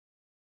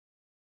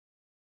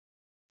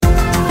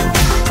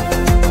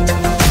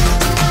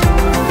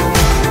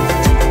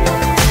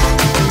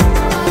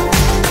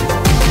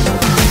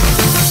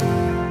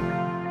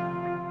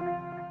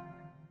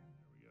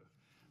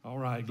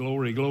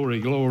Glory, glory,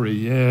 glory.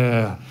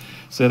 Yeah.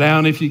 Sit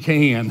down if you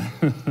can.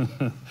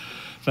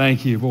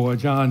 Thank you, boy.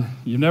 John,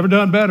 you've never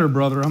done better,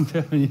 brother. I'm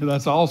telling you,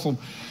 that's awesome.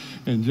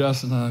 And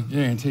Justin, I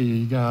guarantee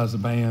you guys, the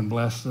band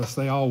blessed us.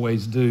 They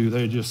always do.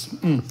 They're just,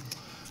 I'm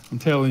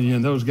telling you,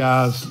 and those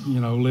guys,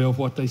 live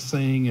what they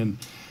sing, and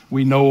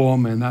we know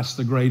them, and that's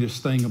the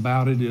greatest thing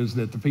about it is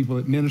that the people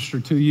that minister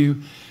to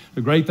you,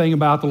 the great thing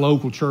about the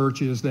local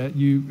church is that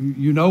you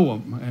know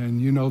them,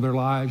 and you know their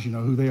lives, you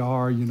know who they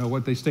are, you know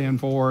what they stand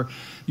for.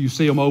 You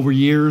see them over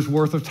years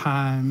worth of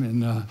time,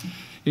 and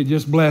it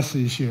just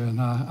blesses you,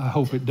 and I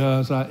hope it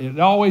does. It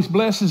always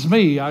blesses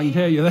me, I can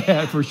tell you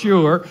that for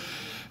sure.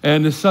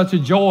 And it's such a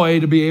joy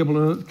to be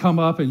able to come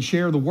up and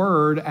share the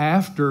word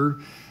after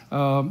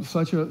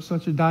such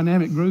a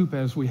dynamic group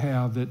as we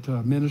have that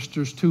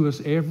ministers to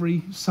us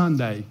every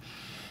Sunday.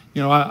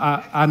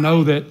 I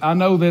know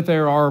that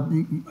there are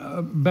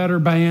better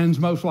bands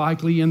most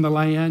likely in the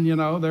land.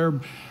 There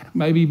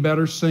may be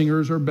better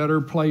singers or better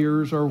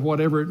players or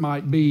whatever it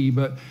might be,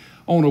 but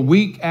on a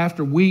week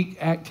after week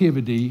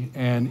activity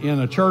and in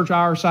a church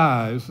our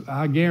size,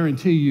 I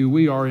guarantee you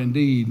we are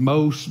indeed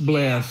most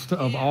blessed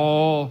of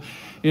all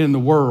in the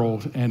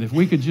world. And if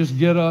we could just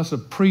get us a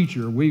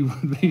preacher, we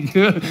would be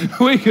good.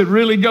 We could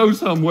really go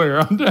somewhere.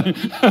 I'm telling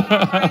you.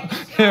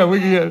 Yeah, we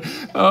could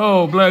get,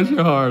 oh, bless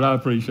your heart. I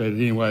appreciate it.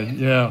 Anyway,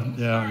 yeah.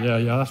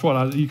 That's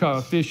what you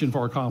call fishing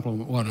for a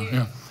compliment. Whatever.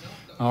 Yeah.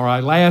 All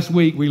right. Last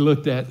week we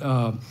looked at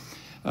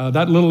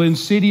that little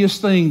insidious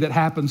thing that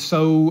happens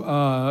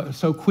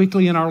so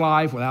quickly in our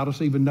life without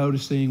us even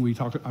noticing.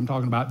 I'm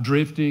talking about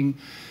drifting.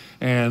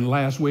 And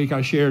last week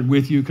I shared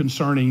with you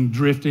concerning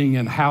drifting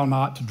and how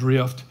not to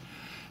drift.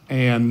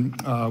 And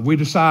we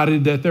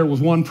decided that there was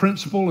one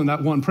principle, and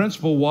that one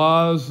principle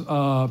was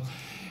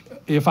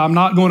if I'm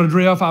not going to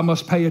drift, I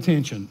must pay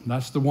attention.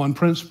 That's the one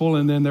principle,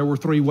 and then there were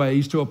three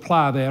ways to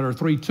apply that, or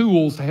three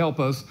tools to help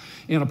us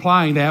in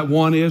applying that.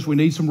 One is we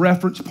need some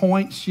reference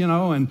points,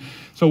 and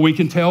so we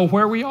can tell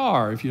where we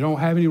are. If you don't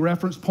have any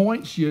reference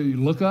points, you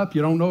look up,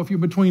 you don't know if you're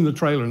between the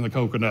trailer and the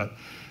coconut.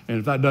 And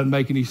if that doesn't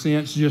make any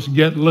sense, just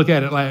look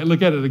at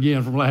it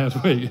again from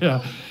last week.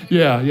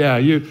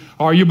 Yeah.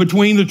 Are you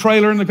between the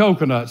trailer and the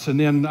coconuts? And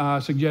then I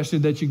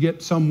suggested that you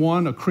get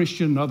someone,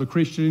 another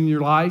Christian in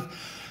your life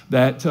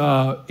that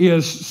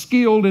is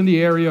skilled in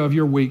the area of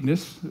your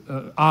weakness,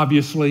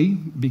 obviously,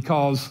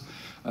 because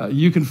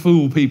you can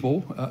fool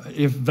people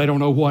if they don't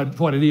know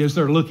what it is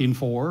they're looking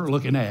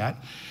at.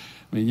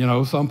 I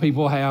mean, some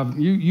people have,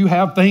 you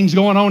have things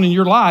going on in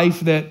your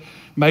life that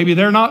maybe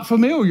they're not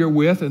familiar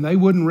with, and they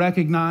wouldn't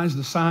recognize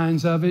the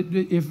signs of it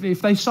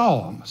if they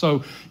saw them.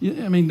 So, you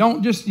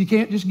can't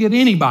just get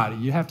anybody.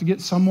 You have to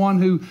get someone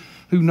who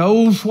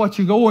knows what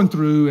you're going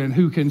through and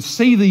who can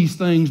see these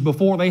things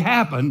before they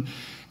happen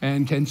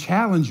and can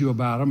challenge you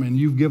about them, and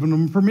you've given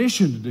them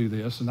permission to do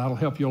this, and that'll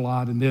help you a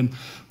lot. And then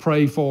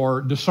pray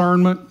for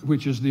discernment,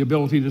 which is the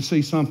ability to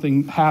see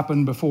something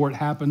happen before it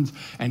happens,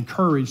 and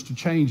courage to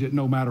change it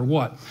no matter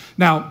what.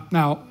 Now,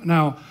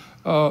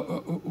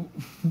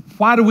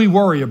 why do we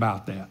worry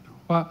about that?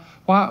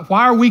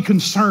 Why are we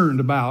concerned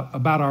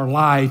about our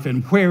life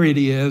and where it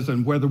is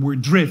and whether we're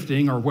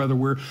drifting or whether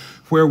we're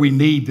where we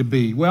need to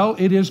be? Well,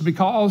 it is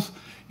because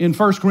in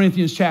 1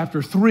 Corinthians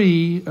chapter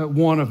 3,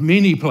 one of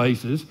many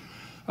places,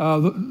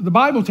 the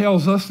Bible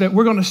tells us that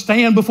we're going to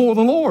stand before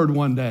the Lord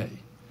one day,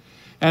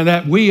 and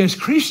that we as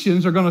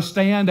Christians are going to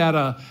stand at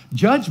a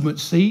judgment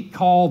seat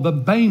called the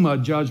Bema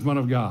judgment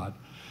of God.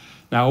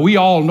 Now, we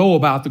all know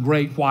about the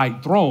great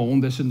white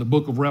throne that's in the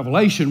book of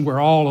Revelation,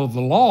 where all of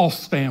the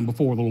lost stand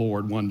before the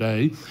Lord one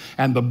day,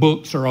 and the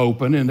books are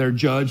open, and they're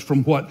judged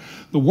from what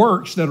the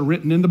works that are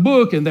written in the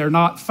book, and they're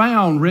not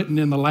found written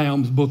in the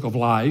Lamb's book of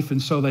life,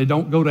 and so they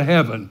don't go to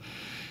heaven.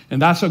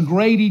 And that's a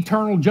great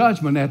eternal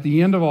judgment at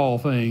the end of all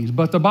things.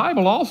 But the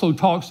Bible also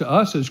talks to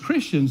us as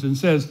Christians and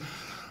says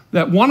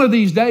that one of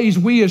these days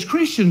we as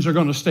Christians are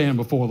going to stand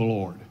before the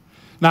Lord.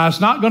 Now,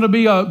 it's not going to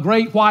be a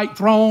great white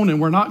throne,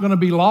 and we're not going to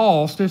be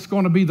lost. It's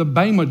going to be the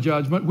Bema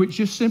judgment, which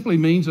just simply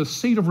means a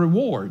seat of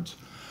rewards.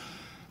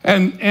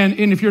 And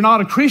if you're not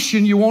a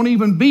Christian, you won't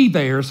even be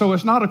there. So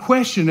it's not a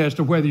question as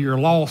to whether you're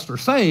lost or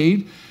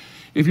saved.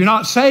 If you're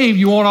not saved,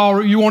 you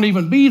won't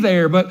even be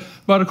there. But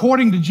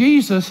according to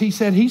Jesus, he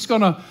said he's going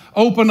to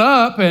open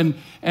up, and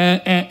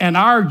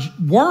our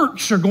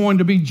works are going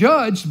to be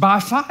judged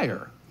by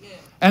fire.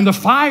 And the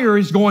fire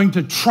is going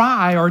to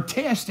try or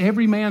test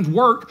every man's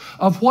work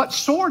of what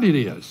sort it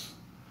is.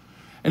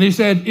 And he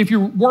said, if your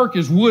work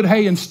is wood,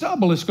 hay, and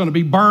stubble, it's going to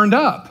be burned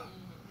up.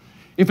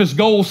 If it's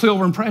gold,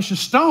 silver, and precious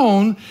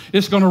stone,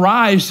 it's going to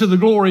rise to the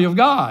glory of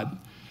God.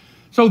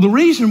 So the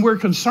reason we're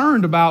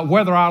concerned about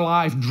whether our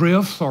life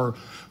drifts or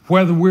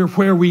whether we're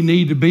where we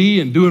need to be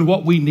and doing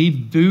what we need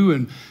to do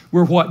and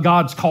we're what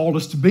God's called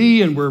us to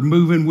be and we're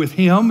moving with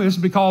Him is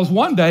because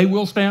one day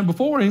we'll stand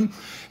before Him.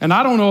 And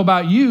I don't know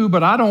about you,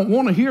 but I don't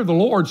want to hear the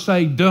Lord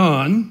say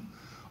done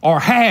or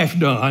half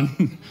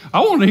done.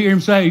 I want to hear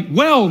Him say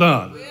well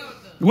done.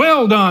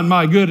 Well done,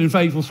 my good and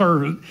faithful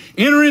servant.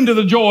 Enter into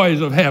the joys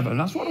of heaven.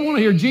 That's what I want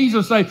to hear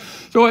Jesus say.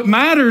 So it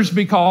matters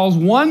because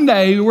one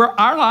day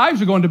our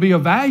lives are going to be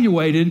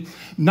evaluated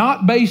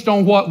not based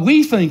on what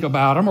we think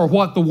about them or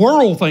what the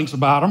world thinks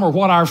about them or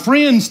what our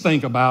friends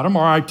think about them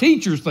or our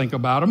teachers think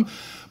about them,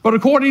 but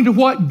according to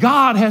what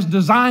God has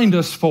designed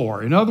us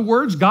for. In other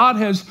words, God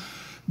has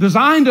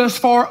designed us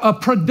for a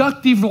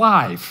productive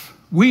life.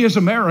 We as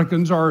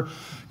Americans are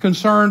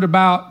concerned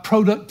about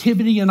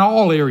productivity in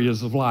all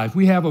areas of life.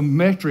 We have a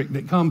metric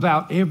that comes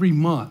out every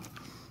month.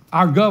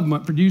 Our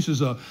government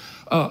produces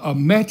a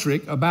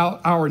metric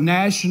about our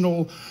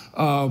national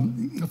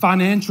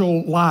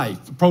financial life,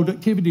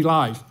 productivity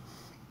life.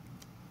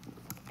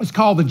 It's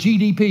called the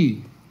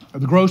GDP, or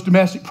the gross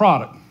domestic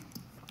product,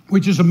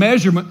 which is a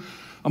measurement,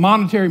 a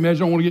monetary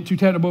measure. I don't want to get too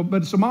technical,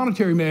 but it's a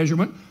monetary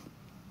measurement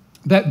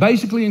that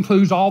basically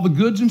includes all the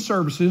goods and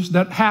services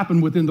that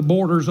happen within the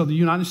borders of the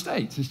United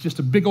States. It's just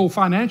a big old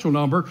financial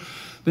number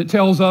that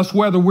tells us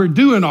whether we're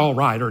doing all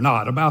right or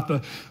not about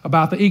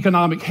the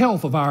economic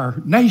health of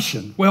our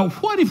nation. Well,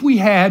 what if we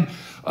had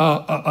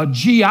a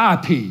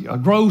GIP, a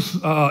gross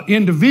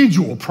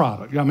individual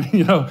product? I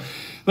mean,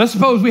 let's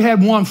suppose we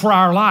had one for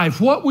our life.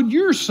 What would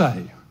yours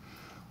say?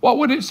 What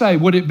would it say?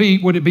 Would it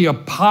be a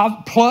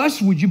plus?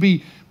 Would you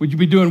be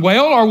doing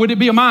well, or would it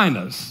be a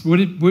minus?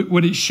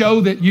 Would it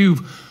show that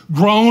you've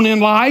grown in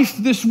life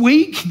this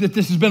week, that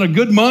this has been a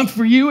good month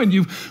for you and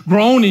you've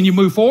grown and you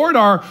move forward,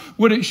 or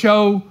would it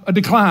show a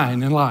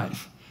decline in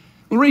life?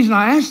 Well, the reason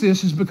I ask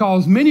this is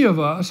because many of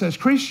us as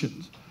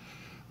Christians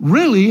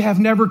really have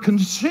never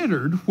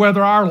considered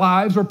whether our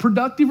lives are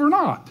productive or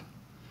not.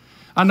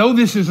 I know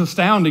this is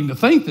astounding to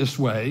think this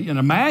way and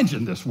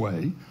imagine this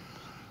way,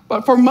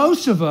 but for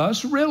most of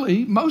us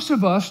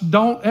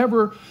don't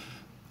ever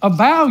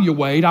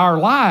evaluate our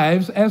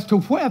lives as to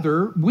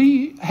whether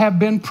we have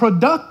been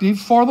productive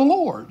for the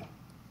Lord.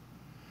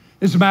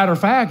 As a matter of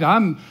fact,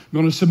 I'm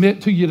going to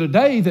submit to you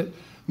today that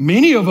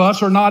many of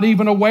us are not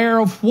even aware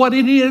of what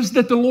it is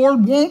that the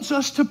Lord wants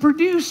us to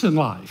produce in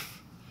life.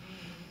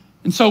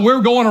 And so we're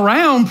going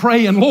around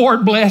praying,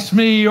 Lord, bless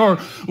me, or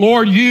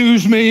Lord,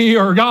 use me,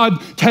 or God,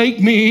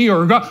 take me,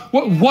 or God,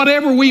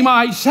 whatever we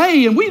might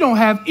say, and we don't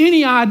have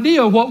any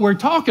idea what we're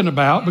talking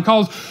about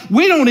because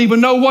we don't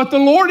even know what the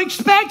Lord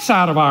expects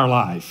out of our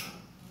life.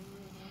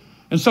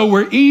 And so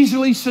we're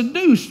easily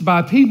seduced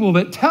by people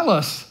that tell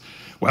us,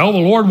 well, the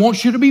Lord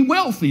wants you to be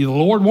wealthy. The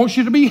Lord wants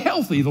you to be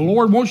healthy. The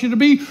Lord wants you to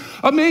be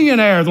a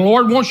millionaire. The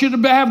Lord wants you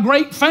to have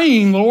great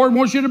fame. The Lord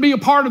wants you to be a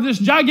part of this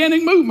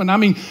gigantic movement. I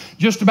mean,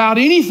 just about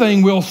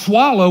anything we'll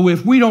swallow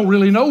if we don't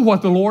really know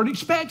what the Lord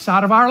expects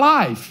out of our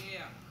life. Yeah.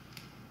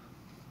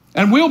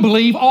 And we'll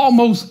believe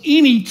almost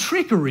any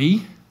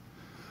trickery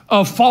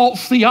of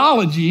false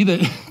theology that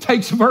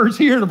takes a verse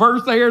here and a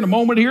verse there and a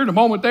moment here and a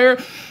moment there,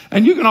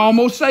 and you can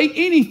almost say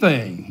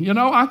anything.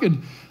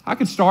 I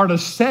could start a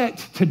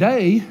sect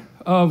today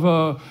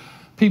of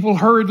people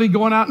hurriedly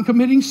going out and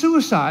committing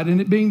suicide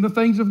and it being the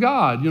things of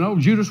God.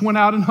 Judas went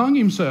out and hung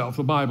himself,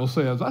 the Bible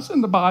says. That's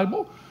in the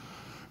Bible.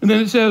 And then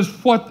it says,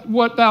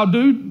 what thou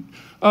do,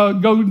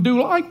 go and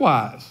do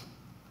likewise.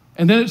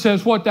 And then it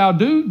says, what thou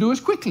do as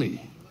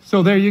quickly.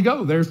 So there you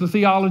go. There's the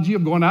theology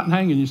of going out and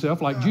hanging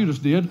yourself like Judas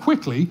did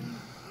quickly.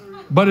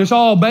 But it's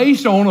all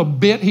based on a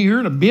bit here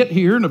and a bit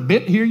here and a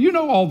bit here.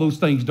 All those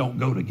things don't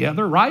go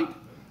together, right?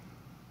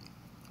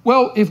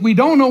 Well, if we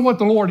don't know what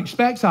the Lord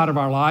expects out of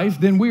our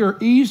life, then we are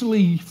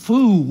easily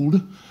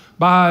fooled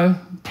by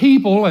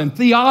people and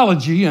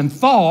theology and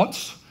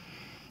thoughts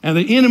and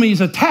the enemy's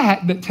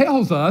attack that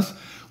tells us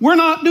we're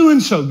not doing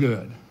so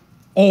good.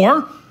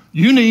 Or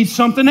you need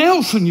something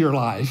else in your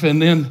life, and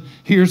then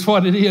here's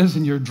what it is,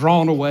 and you're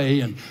drawn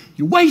away and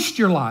you waste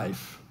your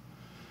life.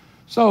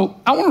 So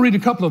I want to read a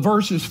couple of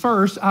verses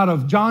first out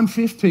of John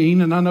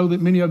 15, and I know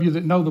that many of you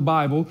that know the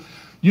Bible,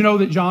 you know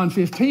that John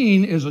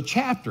 15 is a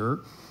chapter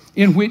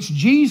in which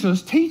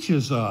Jesus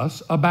teaches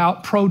us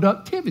about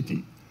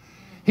productivity.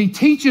 He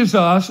teaches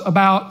us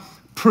about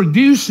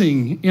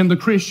producing in the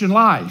Christian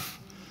life.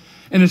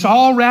 And it's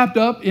all wrapped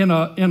up in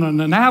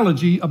an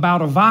analogy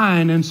about a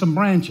vine and some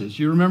branches.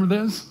 You remember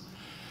this?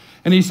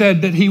 And he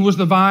said that he was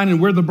the vine and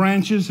we're the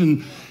branches,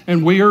 and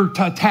we're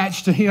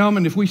attached to him.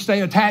 And if we stay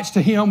attached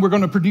to him, we're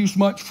going to produce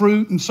much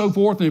fruit and so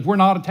forth. And if we're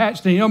not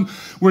attached to him,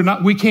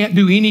 we can't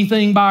do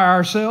anything by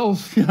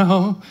ourselves,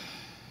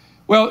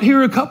 Well, here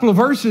are a couple of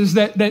verses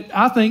that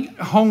I think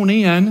hone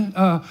in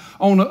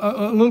on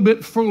a little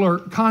bit fuller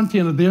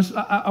content of this.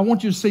 I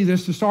want you to see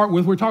this to start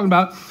with. We're talking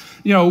about,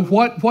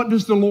 what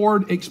does the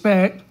Lord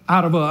expect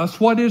out of us?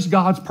 What is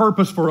God's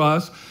purpose for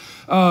us?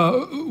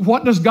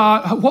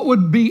 What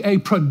would be a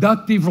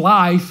productive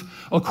life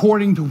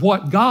according to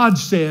what God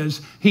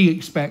says he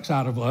expects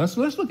out of us?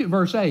 So let's look at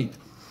verse 8.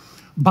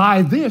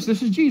 By this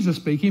is Jesus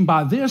speaking,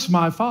 by this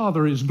my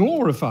Father is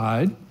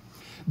glorified,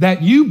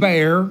 that you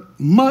bear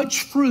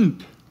much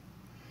fruit,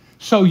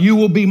 so you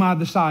will be my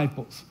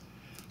disciples.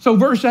 So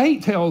verse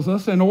 8 tells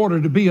us in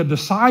order to be a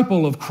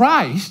disciple of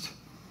Christ,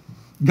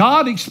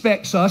 God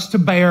expects us to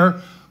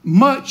bear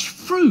much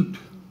fruit.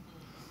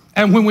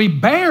 And when we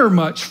bear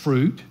much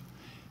fruit,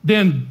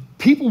 then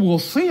people will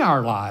see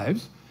our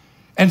lives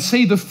and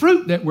see the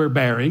fruit that we're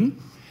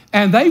bearing,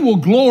 and they will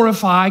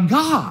glorify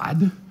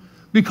God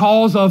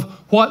because of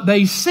what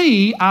they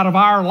see out of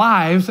our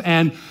lives,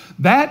 and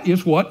that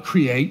is what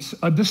creates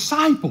a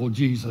disciple,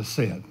 Jesus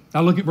said.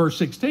 Now look at verse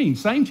 16,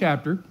 same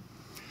chapter.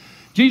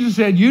 Jesus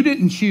said, you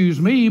didn't choose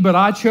me, but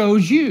I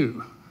chose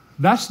you.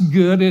 That's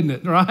good, isn't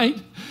it,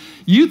 right?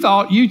 You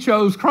thought you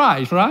chose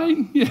Christ, right?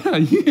 Yeah,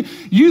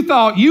 you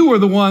thought you were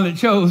the one that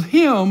chose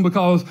him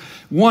because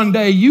one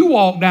day you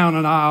walked down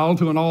an aisle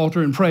to an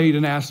altar and prayed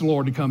and asked the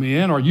Lord to come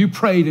in, or you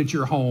prayed at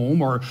your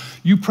home, or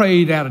you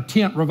prayed at a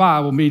tent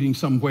revival meeting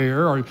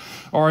somewhere,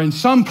 or in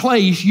some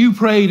place you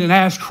prayed and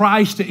asked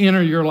Christ to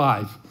enter your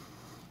life.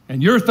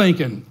 And you're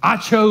thinking, I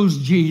chose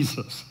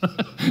Jesus.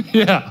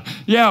 Yeah,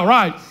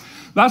 right.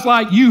 That's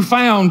like you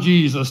found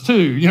Jesus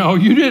too. You know,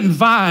 you didn't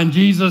find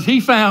Jesus,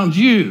 he found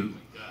you.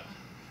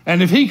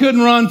 And if he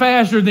couldn't run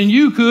faster than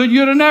you could,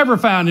 you'd have never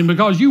found him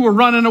because you were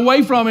running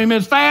away from him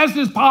as fast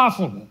as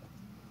possible.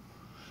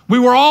 We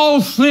were all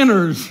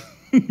sinners.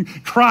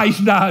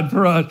 Christ died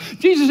for us.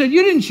 Jesus said,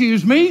 you didn't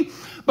choose me,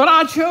 but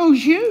I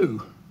chose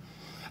you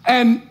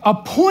and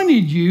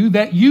appointed you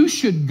that you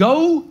should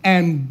go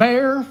and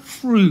bear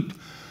fruit.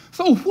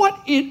 So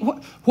what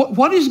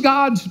is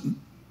God's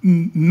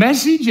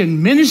message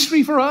and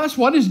ministry for us?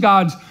 What is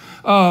God's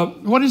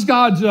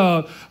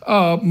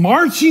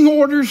marching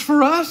orders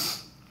for us?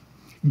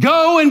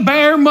 Go and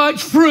bear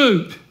much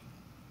fruit.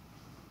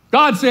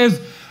 God says,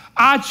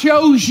 I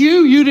chose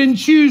you. You didn't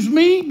choose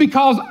me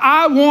because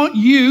I want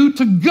you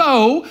to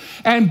go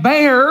and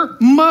bear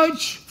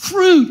much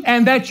fruit,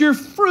 and that your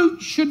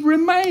fruit should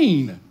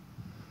remain.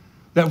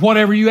 That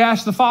whatever you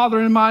ask the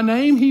Father in my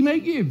name, he may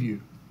give you.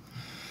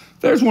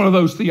 There's one of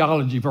those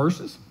theology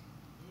verses.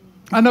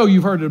 I know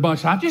you've heard it a bunch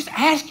of times. Just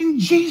ask in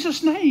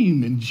Jesus'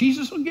 name and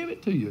Jesus will give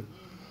it to you.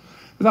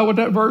 Is that what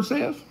that verse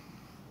says?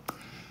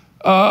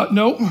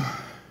 No,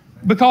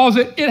 because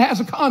it has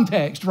a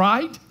context,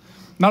 right?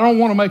 And I don't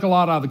want to make a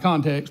lot out of the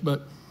context,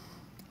 but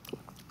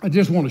I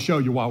just want to show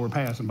you while we're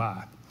passing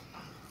by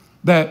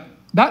that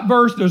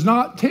verse does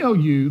not tell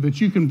you that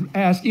you can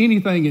ask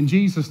anything in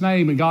Jesus'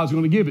 name and God's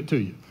going to give it to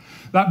you.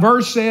 That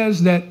verse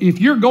says that if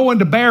you're going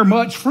to bear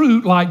much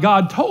fruit like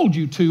God told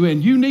you to,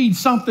 and you need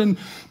something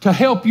to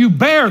help you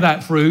bear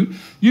that fruit,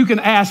 you can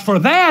ask for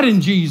that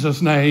in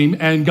Jesus' name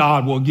and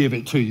God will give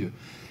it to you.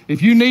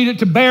 If you need it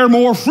to bear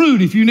more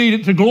fruit, if you need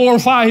it to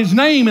glorify his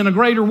name in a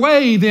greater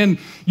way, then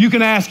you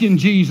can ask in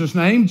Jesus'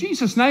 name.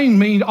 Jesus' name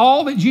means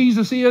all that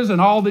Jesus is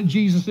and all that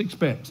Jesus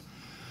expects.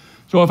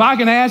 So if I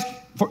can ask,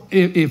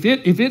 if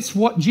it's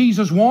what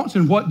Jesus wants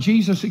and what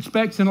Jesus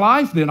expects in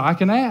life, then I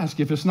can ask.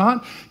 If it's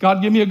not,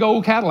 God, give me a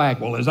gold Cadillac.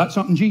 Well, is that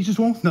something Jesus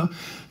wants?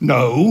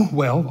 No.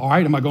 Well, all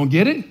right, am I going to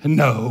get it?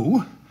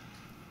 No.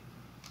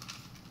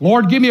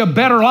 Lord, give me a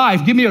better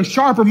life. Give me a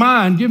sharper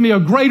mind. Give me a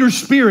greater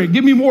spirit.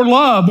 Give me more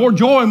love, more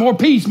joy, more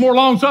peace, more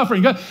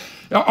long-suffering.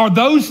 Are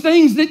those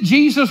things that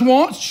Jesus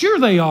wants? Sure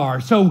they are.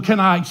 So can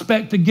I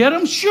expect to get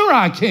them? Sure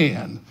I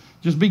can.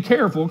 Just be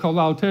careful, because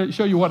I'll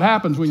show you what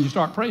happens when you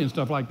start praying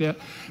stuff like that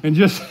in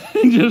just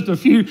a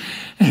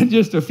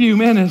few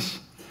minutes.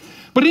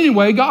 But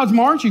anyway, God's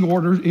marching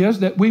order is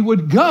that we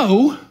would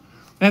go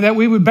and that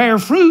we would bear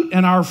fruit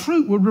and our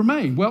fruit would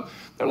remain. Well,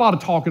 there's a lot of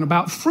talking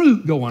about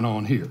fruit going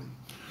on here.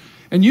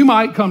 And you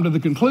might come to the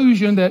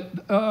conclusion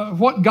that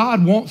what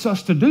God wants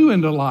us to do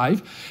into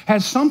life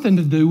has something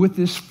to do with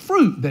this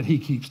fruit that he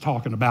keeps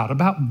talking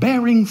about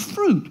bearing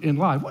fruit in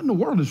life. What in the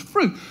world is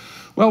fruit?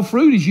 Well,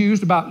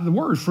 the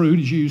word fruit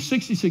is used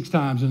 66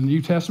 times in the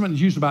New Testament.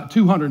 It's used about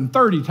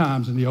 230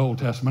 times in the Old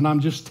Testament. I'm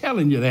just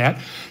telling you that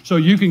so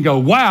you can go,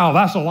 wow,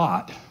 that's a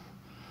lot.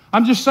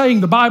 I'm just saying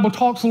the Bible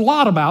talks a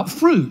lot about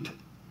fruit.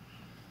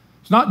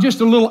 It's not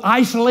just a little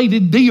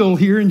isolated deal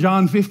here in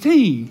John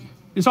 15.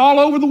 It's all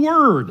over the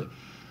Word.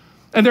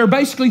 And there are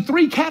basically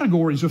three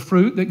categories of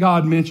fruit that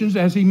God mentions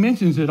as he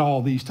mentions it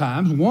all these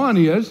times. One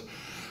is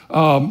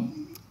a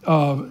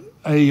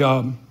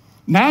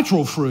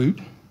natural fruit,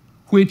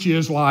 which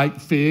is like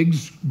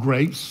figs,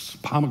 grapes,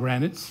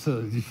 pomegranates,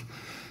 fruit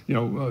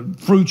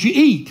you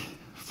eat.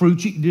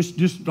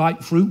 Just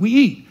like fruit we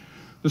eat.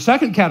 The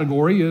second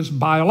category is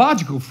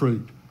biological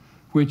fruit,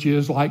 which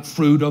is like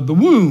fruit of the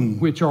womb,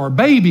 which are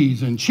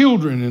babies and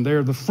children, and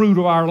they're the fruit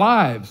of our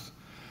lives.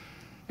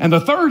 And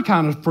the third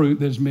kind of fruit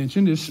that's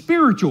mentioned is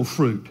spiritual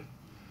fruit.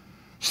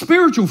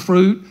 Spiritual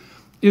fruit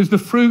is the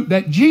fruit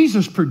that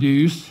Jesus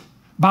produced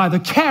by the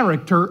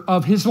character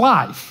of his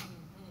life.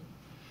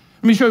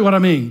 Let me show you what I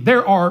mean.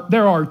 There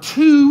are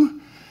two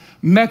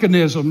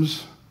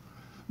mechanisms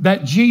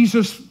that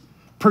Jesus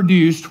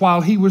produced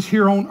while he was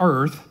here on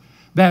earth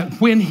that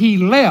when he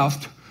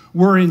left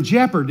were in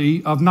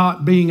jeopardy of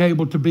not being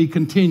able to be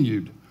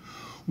continued.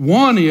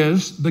 One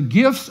is the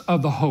gifts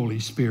of the Holy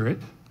Spirit,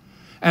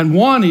 and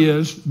one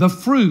is the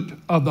fruit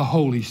of the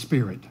Holy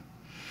Spirit.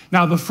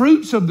 Now, the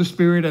fruits of the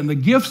Spirit and the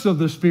gifts of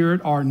the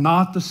Spirit are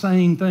not the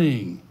same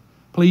thing.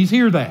 Please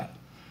hear that.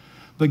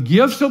 The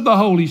gifts of the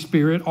Holy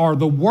Spirit are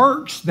the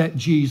works that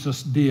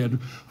Jesus did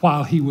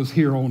while he was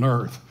here on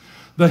earth.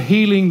 the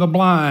healing the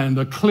blind,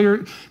 the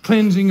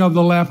cleansing of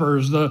the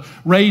lepers, the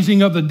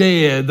raising of the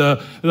dead,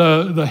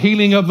 the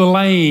healing of the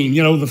lame,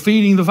 the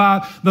feeding the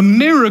 5. The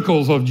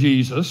miracles of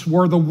Jesus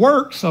were the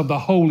works of the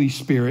Holy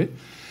Spirit.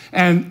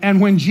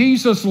 And when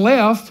Jesus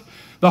left,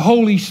 the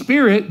Holy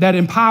Spirit that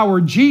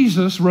empowered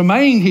Jesus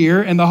remained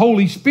here, and the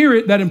Holy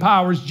Spirit that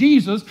empowers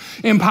Jesus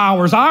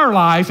empowers our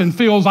life and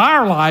fills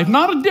our life.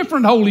 Not a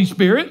different Holy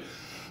Spirit,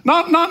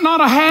 not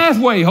a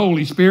halfway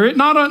Holy Spirit,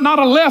 not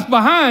a left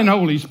behind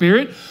Holy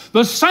Spirit.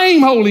 The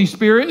same Holy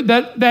Spirit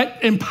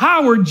that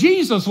empowered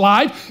Jesus'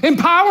 life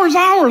empowers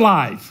our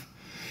life.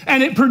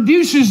 And it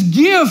produces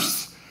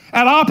gifts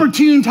at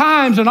opportune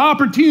times and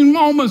opportune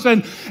moments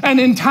and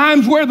in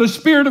times where the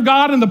Spirit of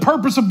God and the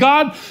purpose of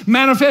God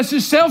manifests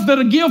itself that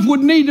a gift would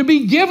need to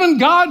be given.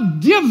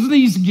 God gives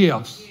these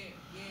gifts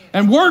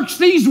and works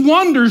these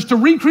wonders to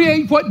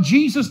recreate what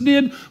Jesus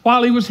did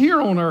while he was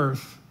here on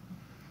earth.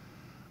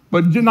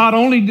 But not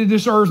only did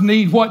this earth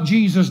need what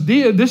Jesus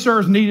did, this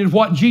earth needed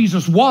what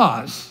Jesus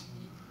was.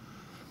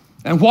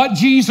 And what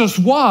Jesus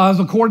was,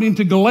 according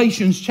to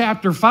Galatians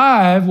chapter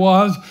 5,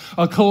 was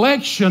a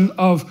collection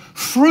of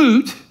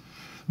fruit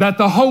that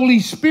the Holy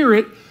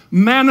Spirit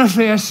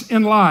manifests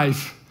in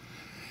life.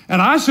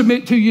 And I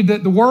submit to you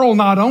that the world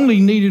not only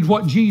needed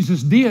what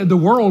Jesus did, the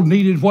world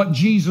needed what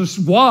Jesus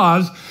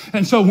was.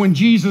 And so when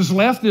Jesus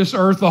left this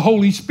earth, the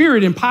Holy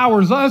Spirit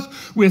empowers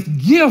us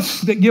with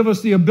gifts that give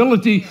us the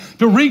ability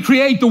to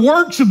recreate the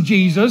works of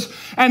Jesus.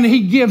 And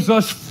he gives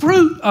us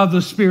fruit of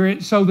the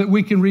Spirit so that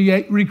we can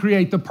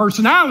recreate the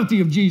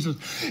personality of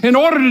Jesus. In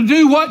order to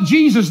do what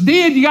Jesus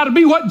did, you got to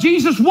be what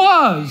Jesus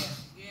was.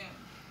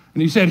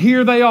 And he said,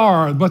 here they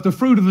are, but the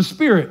fruit of the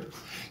Spirit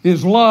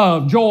is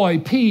love,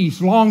 joy, peace,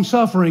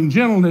 long-suffering,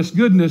 gentleness,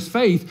 goodness,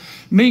 faith,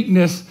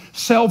 meekness,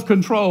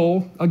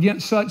 self-control.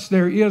 Against such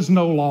there is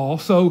no law.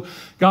 So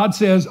God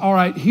says, all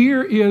right,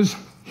 here is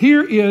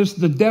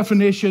the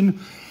definition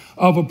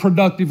of a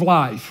productive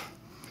life,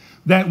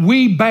 that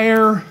we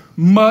bear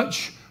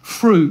much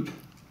fruit.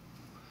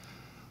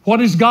 What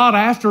is God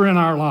after in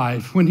our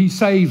life when he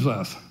saves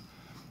us?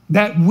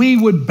 That we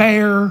would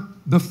bear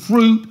the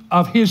fruit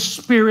of his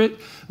Spirit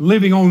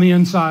living on the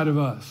inside of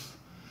us.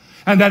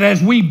 And that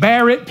as we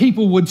bear it,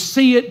 people would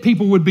see it,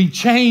 people would be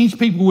changed,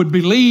 people would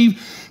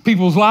believe,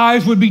 people's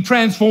lives would be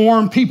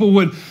transformed, people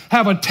would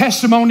have a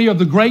testimony of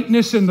the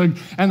greatness and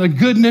the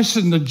goodness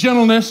and the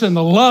gentleness and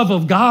the love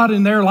of God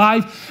in their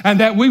life, and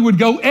that we would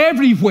go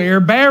everywhere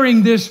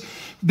bearing these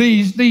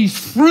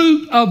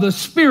fruit of the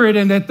Spirit,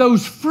 and that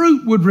those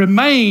fruit would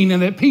remain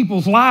and that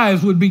people's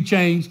lives would be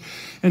changed.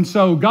 And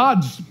so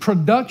God's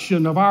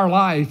production of our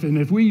life, and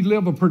if we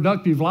live a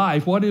productive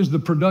life, what is the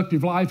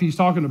productive life he's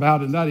talking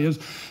about? And that is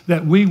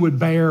that we would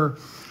bear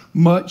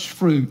much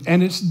fruit.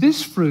 And it's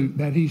this fruit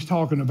that he's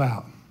talking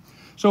about.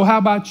 So how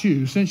about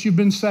you? Since you've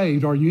been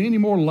saved, are you any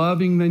more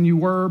loving than you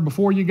were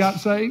before you got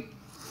saved?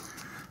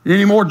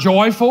 Any more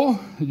joyful?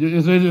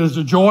 Is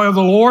the joy of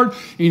the Lord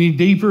any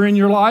deeper in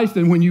your life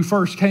than when you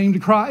first came to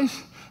Christ?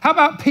 How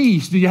about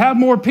peace? Do you have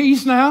more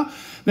peace now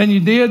than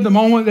you did the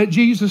moment that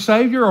Jesus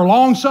saved you? Or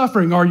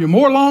long-suffering? Are you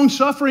more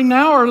long-suffering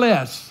now or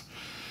less?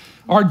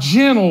 Are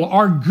gentle,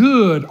 are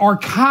good, are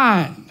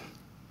kind,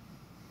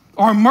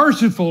 are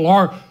merciful,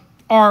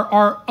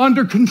 are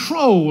under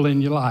control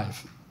in your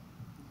life?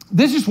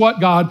 This is what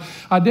God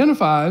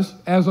identifies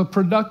as a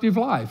productive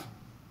life.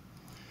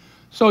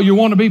 So you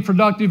want to be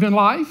productive in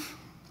life?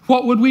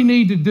 What would we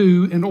need to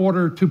do in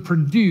order to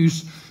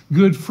produce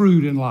good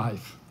fruit in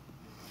life?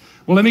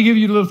 Well, let me give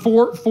you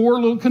four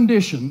little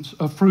conditions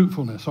of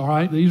fruitfulness, all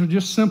right? These are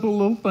just simple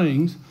little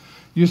things.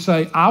 You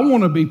say, I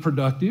want to be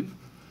productive.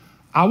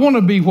 I want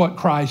to be what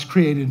Christ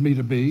created me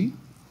to be.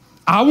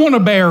 I want to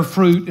bear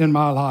fruit in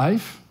my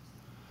life.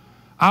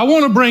 I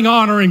want to bring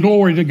honor and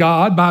glory to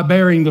God by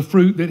bearing the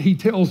fruit that he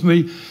tells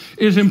me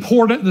is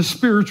important, the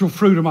spiritual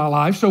fruit of my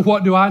life. So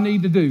what do I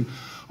need to do?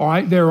 All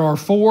right, there are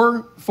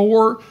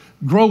four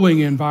growing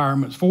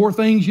environments, 4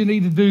 things you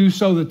need to do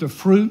so that the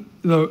fruit,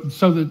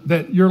 so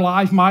that your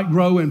life might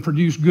grow and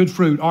produce good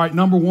fruit. All right,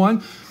 number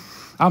 1,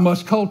 I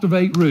must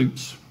cultivate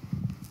roots.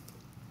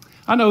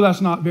 I know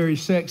that's not very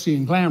sexy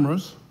and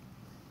glamorous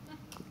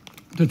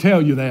to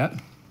tell you that.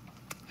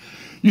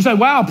 You say,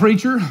 wow,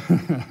 preacher,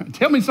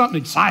 tell me something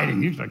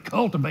exciting. You should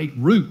cultivate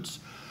roots.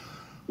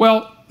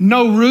 Well,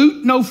 no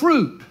root, no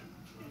fruit.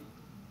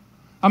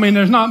 I mean,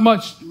 there's not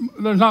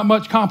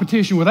much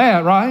competition with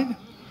that, right?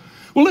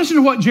 Well, listen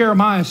to what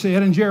Jeremiah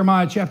said in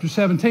Jeremiah chapter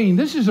 17.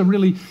 This is a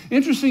really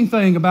interesting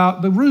thing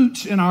about the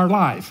roots in our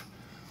life.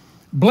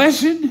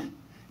 Blessed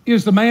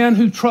is the man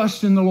who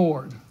trusts in the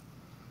Lord.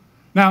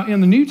 Now, in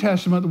the New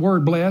Testament, the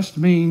word blessed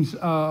means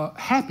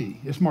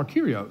happy. It's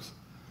markurios.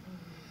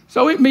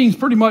 So it means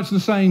pretty much the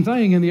same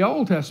thing in the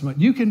Old Testament.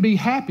 You can be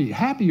happy.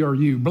 Happy are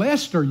you,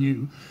 blessed are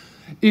you,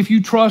 if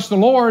you trust the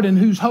Lord and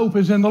whose hope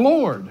is in the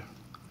Lord.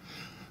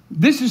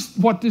 This is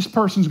what this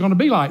person's going to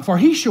be like. For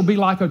he shall be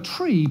like a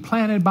tree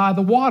planted by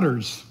the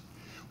waters,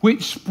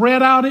 which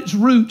spread out its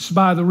roots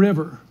by the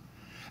river,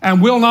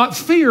 and will not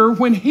fear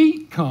when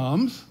heat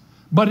comes,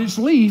 but its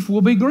leaf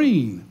will be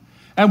green,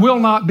 and will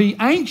not be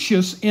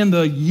anxious in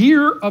the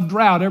year of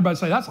drought. Everybody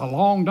say, that's a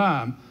long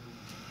time.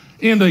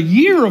 In the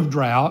year of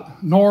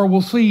drought, nor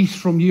will cease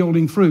from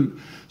yielding fruit.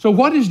 So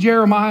what is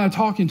Jeremiah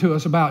talking to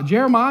us about?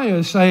 Jeremiah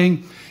is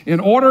saying, in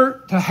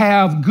order to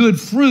have good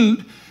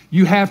fruit,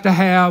 you have to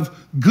have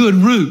good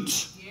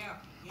roots.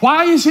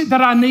 Why is it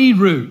that I need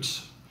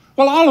roots?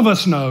 Well, all of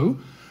us know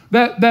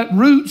that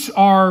roots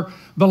are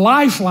the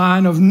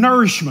lifeline of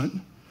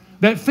nourishment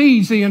that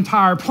feeds the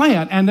entire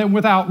plant. And then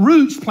without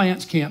roots,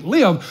 plants can't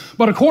live.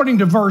 But according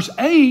to verse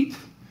 8,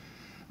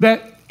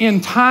 that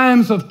in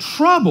times of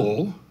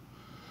trouble,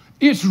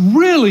 it's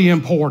really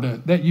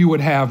important that you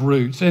would have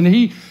roots.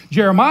 And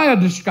Jeremiah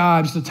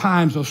describes the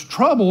times of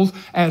troubles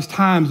as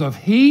times of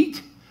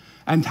heat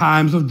and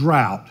times of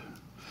drought.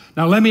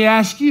 Now, let me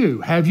ask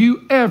you, have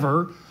you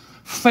ever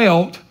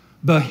felt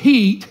the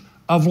heat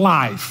of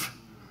life?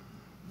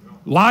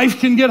 Life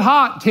can get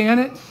hot, can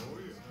it?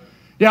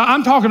 Yeah,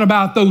 I'm talking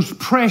about those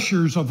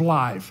pressures of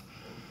life.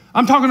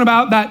 I'm talking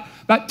about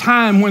that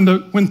time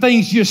when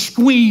things just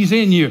squeeze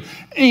in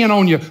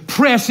on you,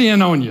 press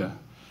in on you.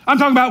 I'm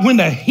talking about when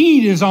the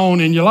heat is on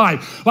in your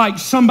life, like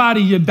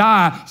somebody you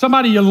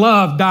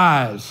love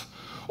dies,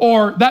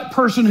 or that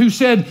person who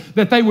said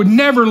that they would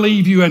never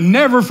leave you and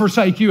never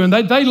forsake you, and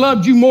they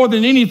loved you more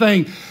than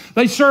anything.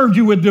 They served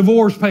you with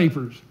divorce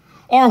papers.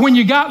 Or when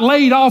you got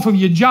laid off of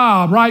your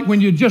job, right,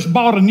 when you just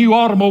bought a new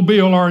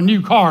automobile or a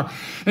new car,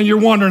 and you're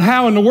wondering,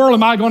 how in the world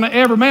am I going to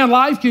ever, man,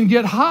 life can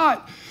get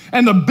hot.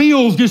 And the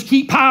bills just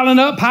keep piling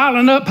up.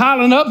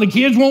 The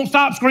kids won't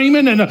stop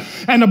screaming, and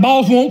the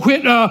boss won't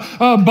quit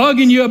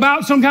bugging you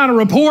about some kind of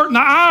report, and the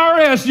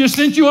IRS just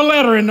sent you a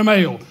letter in the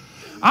mail.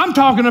 I'm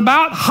talking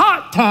about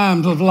hot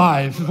times of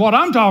life is what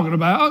I'm talking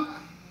about.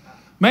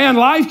 Man,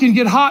 life can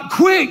get hot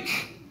quick.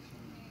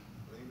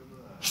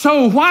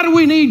 So why do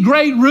we need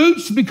great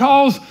roots?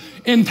 Because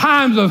in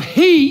times of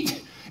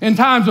heat, in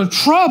times of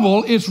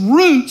trouble, it's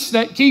roots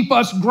that keep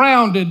us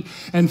grounded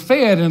and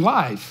fed in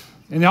life.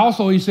 And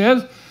also he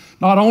says,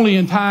 not only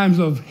in times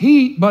of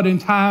heat, but in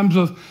times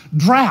of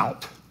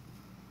drought.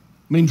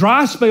 I mean,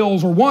 dry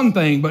spells are one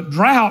thing, but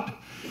drought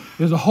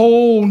is a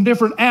whole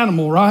different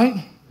animal,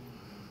 right?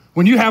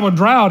 When you have a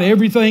drought,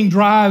 everything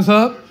dries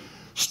up,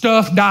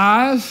 stuff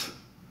dies.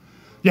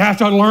 You have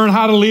to learn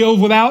how to live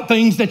without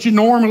things that you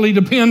normally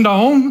depend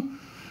on.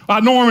 I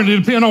normally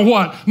depend on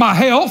what? My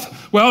health.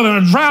 Well,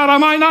 in a drought, I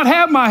might not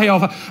have my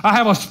health. I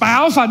have a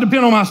spouse. I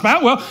depend on my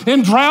spouse. Well,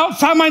 in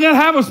droughts, I might not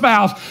have a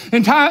spouse.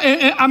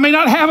 I may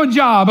not have a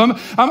job.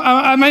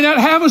 I may not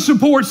have a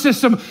support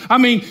system. I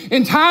mean,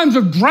 in times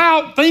of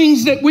drought,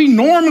 things that we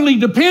normally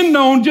depend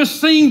on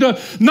just seem to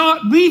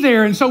not be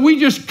there. And so we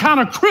just kind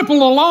of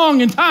cripple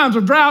along in times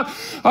of drought,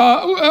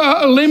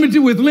 limited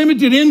with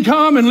limited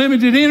income and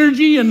limited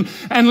energy and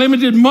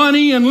limited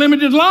money and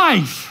limited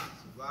life.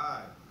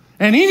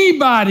 And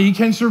anybody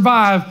can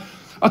survive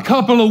a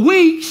couple of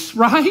weeks,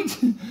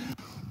 right?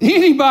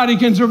 Anybody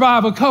can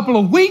survive a couple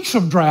of weeks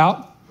of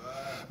drought.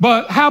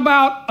 But how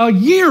about a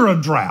year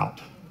of drought?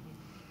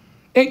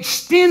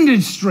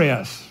 Extended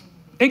stress,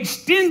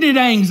 extended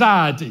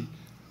anxiety.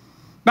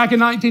 Back in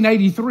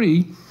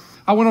 1983,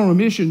 I went on a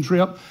mission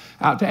trip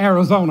out to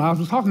Arizona. I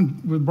was talking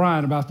with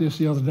Brian about this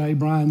the other day.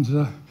 Brian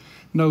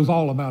knows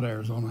all about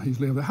Arizona. He's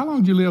lived there. How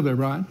long did you live there,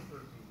 Brian?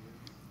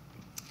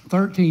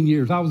 13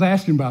 years. I was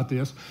asking about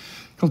this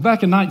because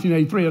back in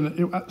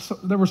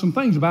 1983, there were some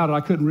things about it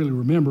I couldn't really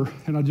remember,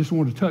 and I just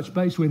wanted to touch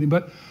base with him.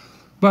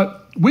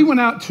 But we went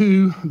out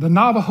to the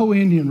Navajo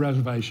Indian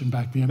Reservation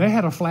back then. They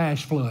had a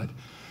flash flood.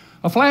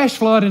 A flash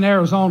flood in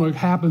Arizona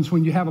happens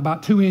when you have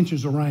about 2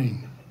 inches of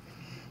rain.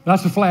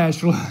 That's a flash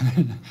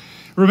flood.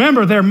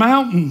 Remember, they're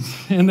mountains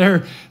and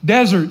they're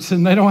deserts,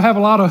 and they don't have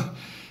a lot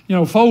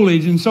of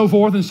foliage and so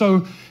forth. And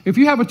so if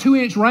you have a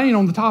 2-inch rain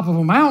on the top of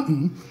a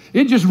mountain,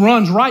 it just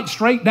runs right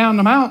straight down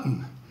the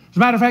mountain. As a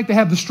matter of fact, they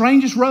have the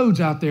strangest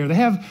roads out there. They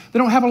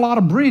don't have a lot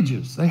of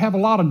bridges. They have a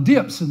lot of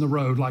dips in the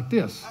road like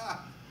this.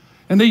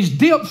 And these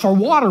dips are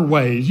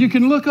waterways. You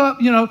can look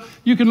up,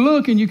 you can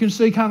look and you can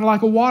see kind of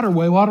like a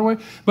waterway.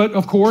 But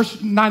of course,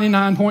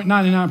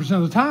 99.99%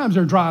 of the times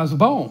they're dry as a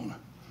bone.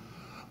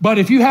 But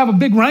if you have a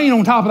big rain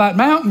on top of that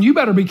mountain, you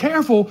better be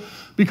careful,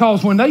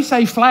 because when they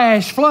say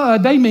flash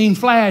flood, they mean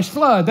flash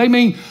flood. They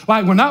mean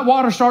like when that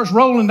water starts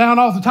rolling down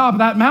off the top of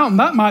that mountain,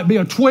 that might be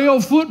a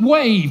 12-foot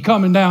wave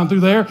coming down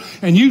through there,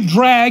 and you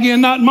drag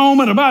in that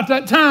moment about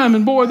that time,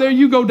 and boy, there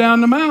you go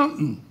down the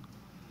mountain.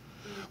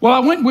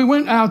 Well, we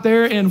went out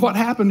there, and what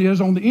happened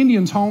is on the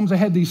Indians' homes, they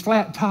had these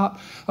flat top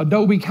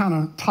adobe kind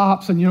of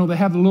tops, and they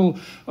have the little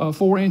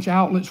 4-inch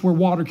outlets where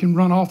water can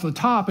run off the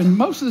top. And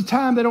most of the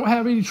time, they don't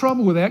have any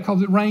trouble with that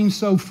because it rains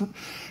so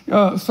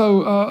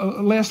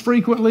less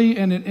frequently,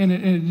 and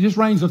it just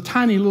rains a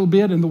tiny little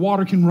bit, and the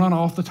water can run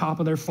off the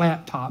top of their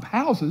flat top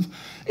houses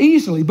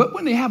easily. But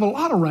when they have a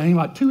lot of rain,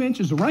 like 2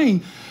 inches of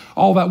rain,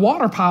 all that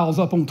water piles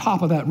up on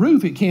top of that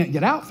roof. It can't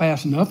get out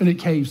fast enough, and it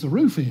caves the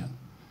roof in.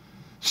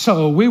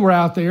 So we were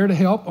out there to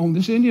help on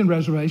this Indian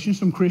reservation,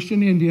 some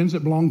Christian Indians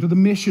that belonged to the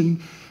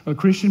mission, a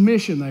Christian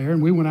mission there,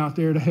 and we went out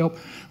there to help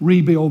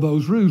rebuild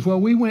those roofs.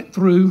 Well, we went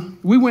through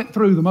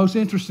the most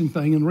interesting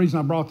thing, and the reason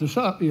I brought this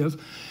up is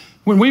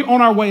when we,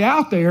 on our way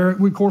out there,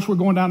 of course, we're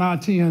going down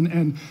I-10,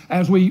 and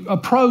as we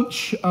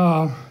approach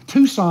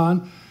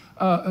Tucson,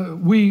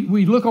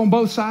 we look on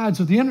both sides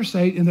of the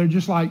interstate, and they're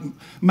just like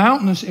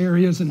mountainous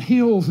areas and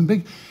hills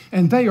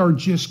and they are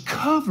just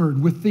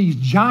covered with these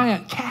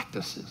giant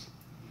cactuses,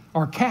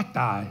 or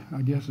cacti,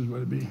 I guess is what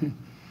it'd be.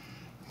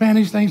 Man,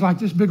 these things like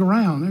this big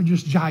around, they're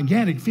just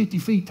gigantic, 50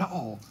 feet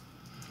tall.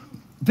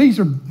 These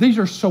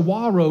are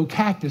saguaro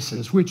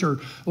cactuses, which are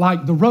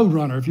like the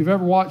Roadrunner. If you've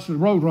ever watched the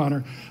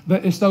Roadrunner,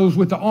 it's those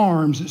with the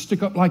arms that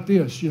stick up like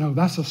this. You know,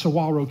 that's a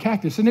saguaro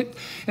cactus. And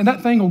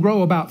that thing will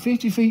grow about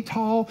 50 feet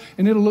tall,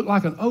 and it'll look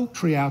like an oak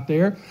tree out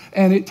there.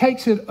 And it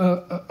takes it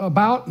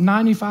about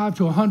 95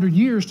 to 100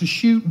 years to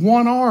shoot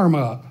one arm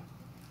up.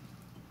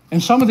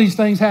 And some of these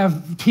things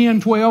have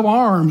 10, 12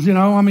 arms, you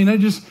know. I mean, they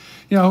just...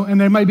 You know,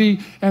 and they may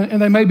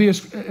be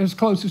as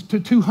close as to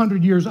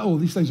 200 years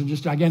old. These things are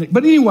just gigantic.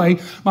 But anyway,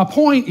 my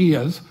point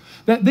is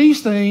that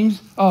these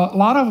things, a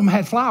lot of them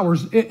had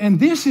flowers, and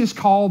this is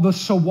called the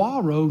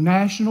Saguaro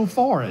National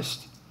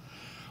Forest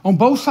on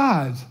both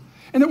sides.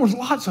 And there was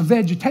lots of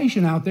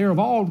vegetation out there of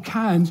all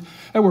kinds.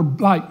 There were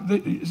like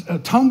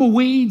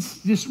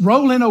tumbleweeds, just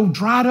rolling, old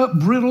dried up,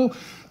 brittle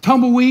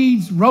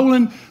tumbleweeds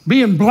rolling,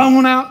 being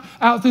blown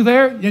out through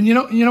there. And you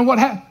know what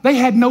happened? They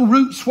had no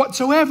roots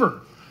whatsoever.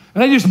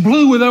 And they just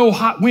blew with the old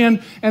hot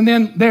wind. And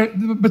then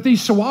but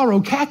these saguaro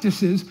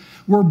cactuses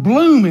were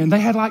blooming. They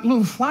had like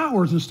little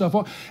flowers and stuff.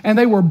 And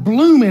they were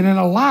blooming and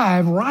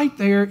alive right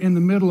there in the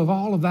middle of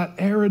all of that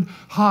arid,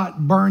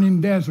 hot,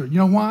 burning desert. You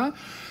know why?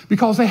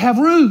 Because they have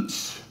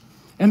roots.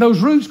 And those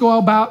roots go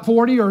about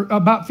 40 or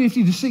about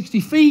 50 to 60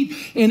 feet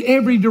in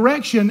every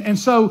direction. And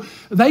so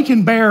they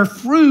can bear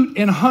fruit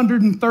in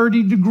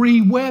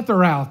 130-degree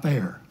weather out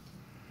there.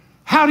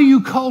 How do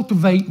you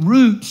cultivate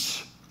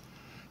roots?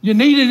 You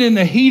need it in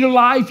the heat of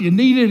life. You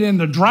need it in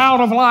the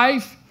drought of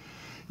life.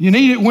 You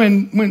need it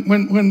when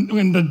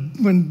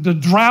the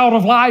drought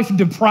of life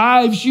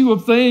deprives you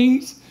of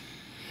things,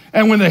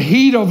 and when the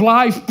heat of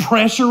life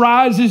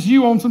pressurizes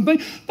you on some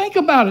things. Think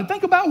about it.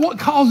 Think about what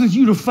causes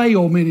you to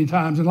fail many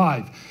times in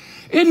life.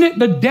 Isn't it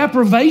the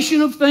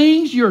deprivation of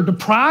things? You're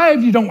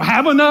deprived. You don't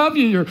have enough.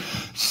 You're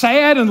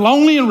sad and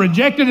lonely and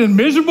rejected and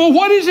miserable.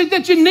 What is it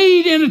that you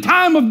need in a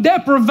time of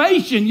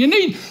deprivation? You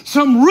need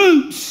some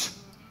roots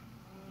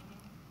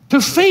to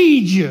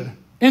feed you,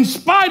 in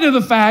spite of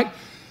the fact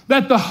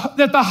that the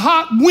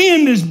hot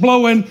wind is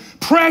blowing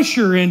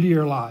pressure into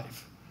your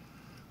life.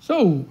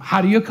 So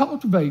how do you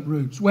cultivate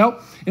roots?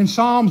 Well, in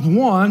Psalms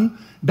 1,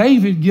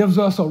 David gives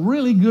us a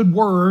really good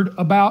word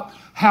about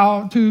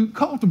how to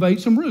cultivate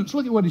some roots.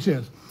 Look at what he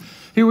says.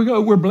 Here we go.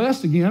 We're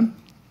blessed again.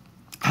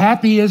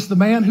 Happy is the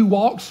man who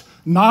walks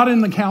not in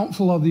the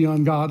counsel of the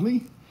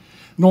ungodly,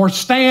 nor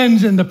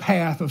stands in the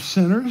path of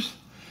sinners,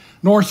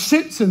 nor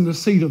sits in the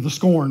seat of the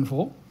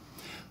scornful.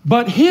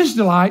 But his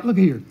delight, look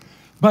here,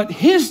 but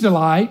his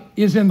delight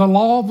is in the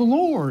law of the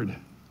Lord.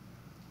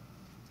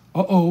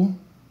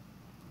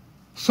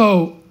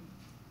 So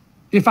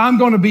if I'm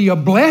going to be a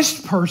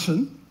blessed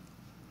person,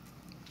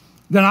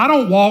 then I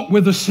don't walk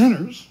with the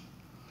sinners.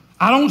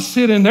 I don't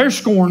sit in their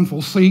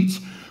scornful seats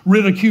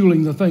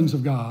ridiculing the things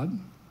of God.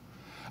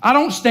 I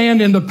don't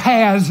stand in the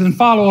paths and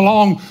follow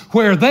along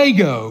where they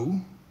go.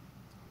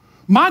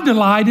 My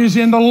delight is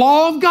in the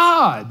law of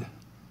God.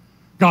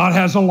 God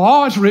has a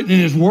law. It's written in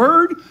His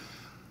Word.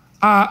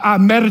 I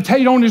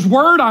meditate on His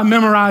Word. I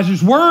memorize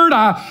His Word.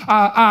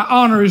 I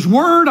honor His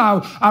Word.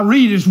 I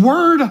read His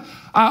Word.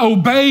 I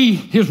obey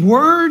His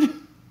Word.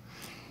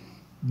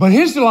 But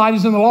His delight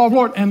is in the law of the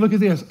Lord. And look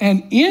at this.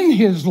 And in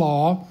His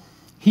law,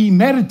 He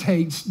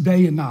meditates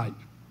day and night.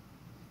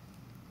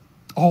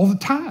 All the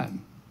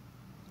time.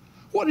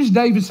 What is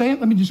David saying?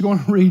 Let me just go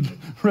and read the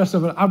rest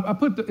of it.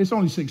 It's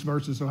only 6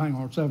 verses, so hang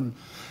on, 7.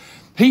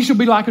 He shall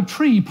be like a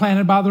tree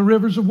planted by the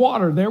rivers of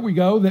water. There we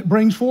go. That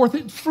brings forth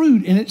its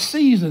fruit in its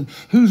season,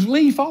 whose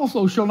leaf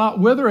also shall not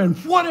wither, and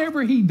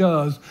whatever he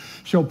does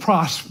shall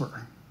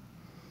prosper.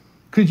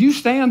 Could you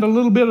stand a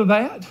little bit of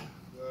that?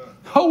 Yeah.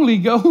 Holy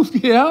Ghost,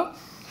 yeah.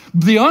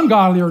 The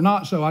ungodly are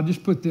not so. I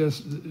just put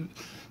this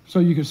so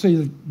you can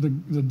see the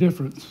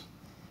difference.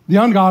 The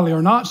ungodly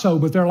are not so,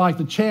 but they're like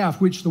the chaff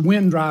which the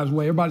wind drives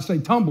away. Everybody say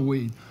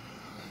tumbleweed.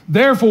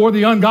 Therefore,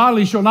 the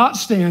ungodly shall not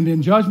stand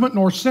in judgment,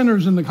 nor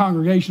sinners in the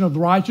congregation of the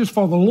righteous.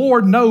 For the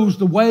Lord knows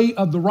the way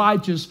of the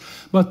righteous,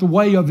 but the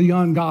way of the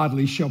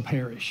ungodly shall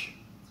perish.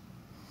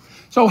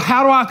 So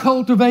how do I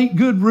cultivate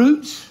good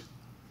roots?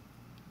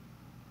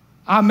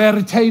 I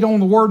meditate on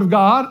the Word of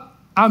God.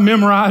 I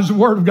memorize the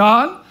Word of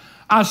God.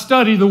 I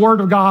study the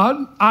Word of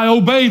God. I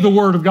obey the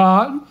Word of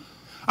God.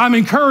 I'm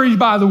encouraged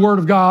by the Word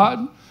of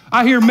God.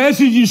 I hear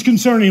messages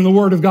concerning the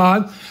Word of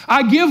God.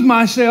 I give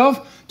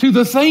myself to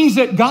the things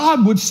that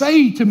God would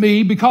say to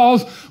me,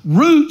 because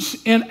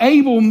roots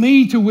enable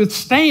me to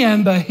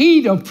withstand the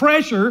heat of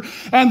pressure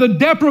and the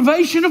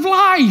deprivation of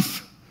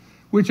life.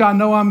 which I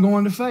know I'm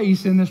going to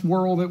face in this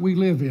world that we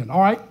live in.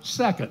 All right,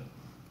 second.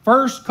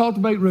 First,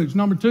 cultivate roots.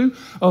 Number two,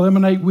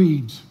 eliminate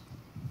weeds.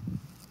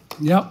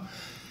 Yep,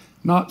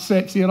 not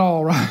sexy at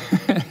all, right?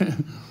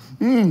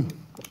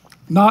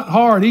 Not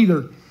hard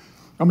either.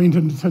 I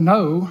mean, to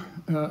know,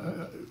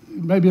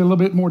 maybe a little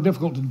bit more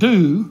difficult to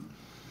do,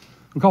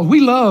 because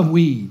we love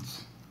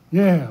weeds.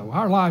 Yeah,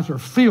 our lives are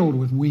filled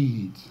with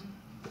weeds.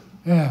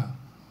 Yeah.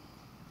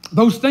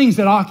 Those things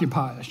that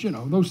occupy us,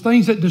 those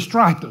things that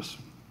distract us.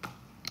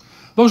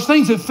 Those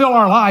things that fill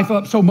our life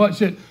up so much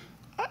that,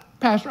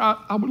 Pastor,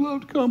 I would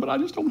love to come, but I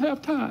just don't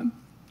have time.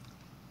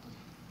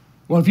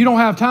 Well, if you don't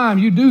have time,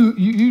 you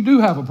do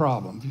have a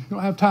problem. If you don't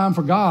have time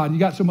for God, you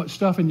got so much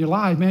stuff in your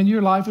life, man,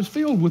 your life is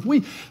filled with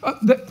weeds.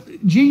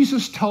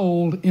 Jesus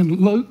told in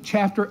Luke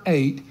chapter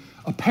 8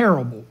 a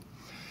parable.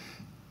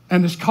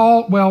 And it's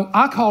called,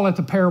 I call it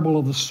the parable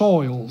of the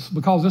soils,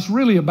 because it's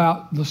really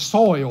about the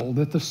soil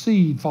that the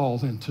seed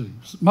falls into.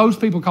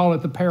 Most people call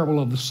it the parable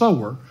of the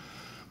sower,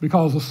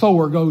 because the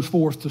sower goes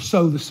forth to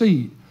sow the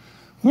seed,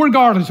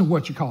 regardless of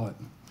what you call it.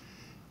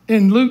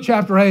 In Luke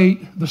chapter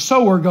 8, the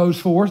sower goes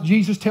forth.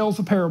 Jesus tells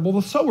the parable.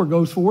 The sower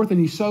goes forth and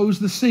he sows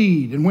the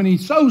seed. And when he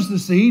sows the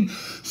seed,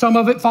 some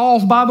of it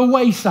falls by the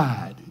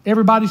wayside.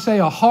 Everybody say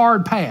a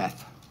hard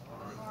path.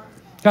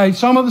 Okay,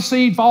 some of the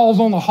seed falls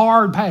on the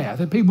hard path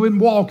that people have been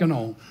walking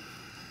on.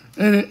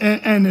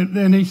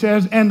 And he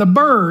says, and the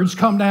birds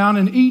come down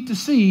and eat the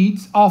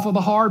seeds off of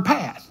the hard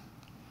path.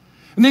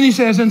 And then he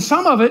says, and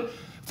some of it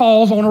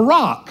falls on a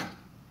rock.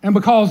 And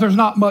because there's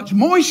not much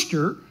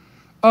moisture,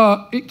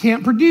 it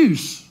can't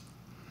produce.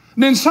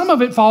 And then some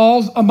of it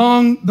falls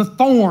among the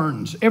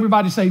thorns.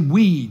 Everybody say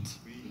weeds.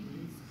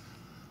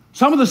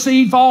 Some of the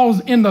seed falls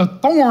in the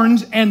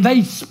thorns and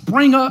they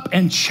spring up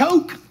and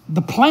choke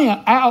the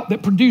plant out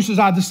that produces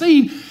out the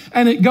seed,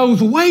 and it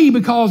goes away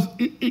because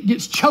it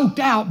gets choked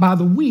out by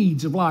the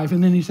weeds of life.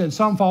 And then he said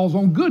some falls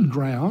on good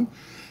ground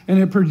and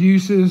it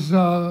produces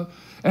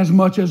as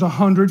much as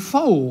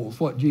 100-fold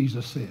what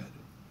Jesus said.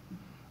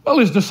 Well,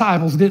 his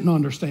disciples didn't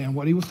understand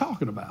what he was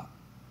talking about,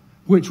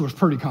 which was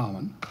pretty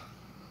common.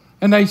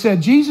 And they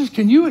said, Jesus,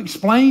 can you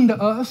explain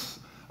to us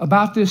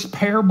about this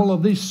parable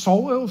of these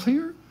soils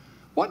here?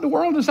 What in the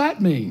world does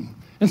that mean?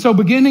 And so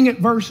beginning at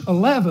verse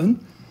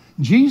 11,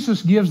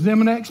 Jesus gives them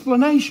an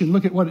explanation.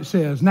 Look at what it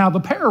says. Now the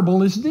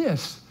parable is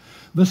this.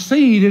 The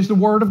seed is the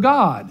word of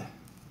God.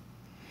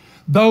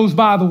 Those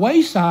by the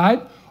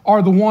wayside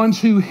are the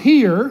ones who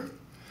hear,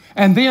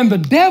 and then the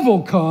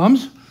devil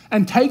comes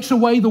and takes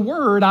away the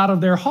word out of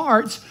their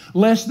hearts,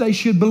 lest they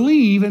should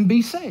believe and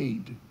be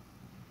saved.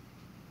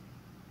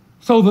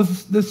 So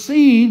the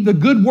seed, the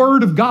good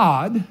word of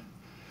God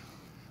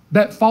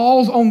that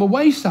falls on the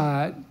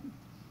wayside,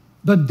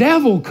 the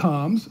devil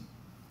comes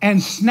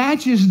and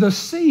snatches the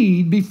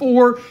seed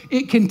before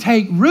it can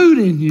take root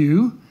in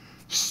you,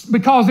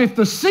 because if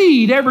the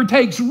seed ever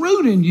takes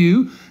root in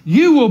you,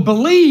 you will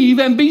believe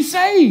and be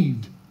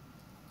saved.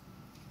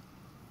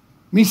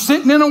 I mean,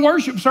 sitting in a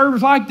worship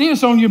service like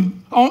this on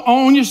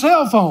your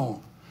cell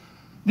phone,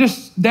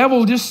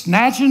 devil just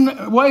snatching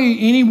away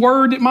any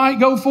word that might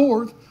go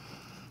forth,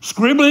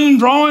 scribbling and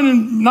drawing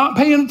and not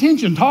paying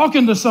attention,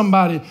 talking to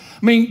somebody.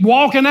 I mean,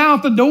 walking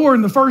out the door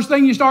and the first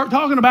thing you start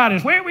talking about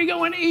is, where are we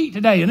going to eat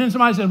today? And then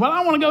somebody says, well,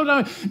 I want to go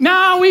to,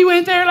 no, we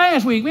went there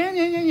last week.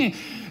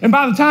 And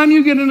by the time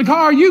you get in the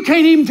car, you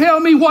can't even tell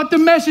me what the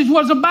message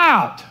was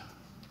about.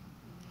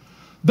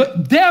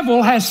 The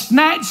devil has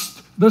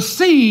snatched the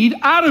seed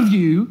out of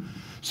you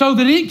so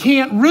that it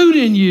can't root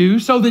in you,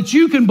 so that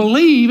you can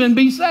believe and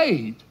be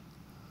saved.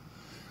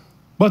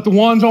 But the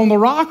ones on the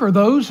rock are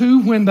those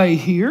who, when they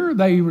hear,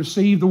 they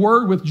receive the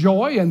word with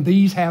joy, and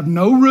these have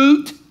no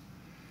root.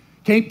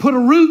 Can't put a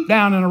root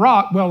down in a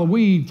rock. Well, a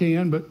weed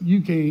can, but you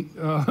can't.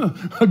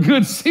 A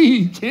good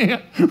seed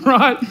can't,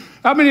 right?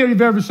 How many of you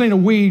have ever seen a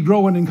weed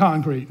growing in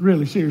concrete?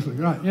 Really, seriously,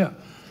 right? Yeah.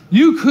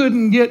 You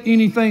couldn't get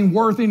anything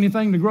worth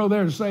anything to grow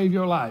there to save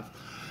your life.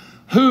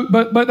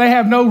 But they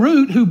have no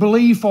root, who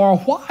believe for a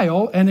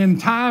while, and in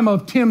time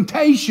of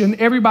temptation,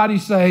 everybody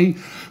say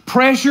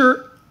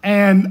pressure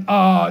and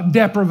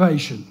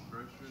deprivation.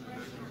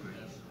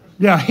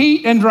 Yeah,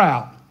 heat and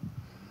drought.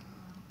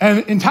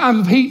 And in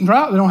times of heat and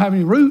drought, they don't have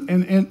any root,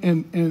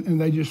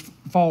 and they just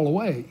fall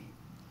away.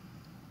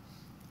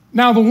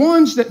 Now, the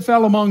ones that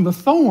fell among the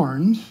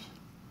thorns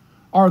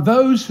are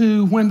those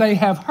who, when they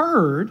have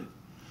heard,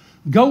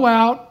 go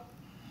out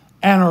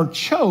and are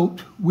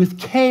choked with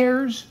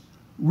cares,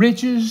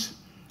 riches,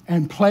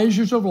 and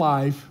pleasures of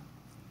life,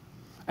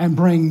 and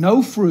bring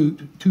no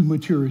fruit to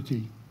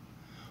maturity.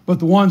 But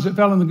the ones that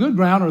fell in the good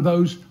ground are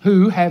those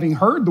who, having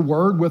heard the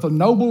word with a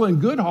noble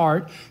and good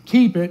heart,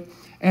 keep it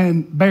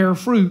and bear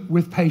fruit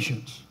with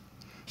patience.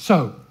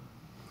 So,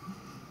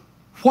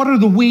 what are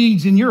the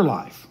weeds in your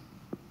life?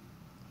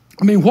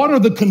 I mean, what are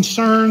the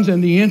concerns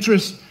and the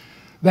interests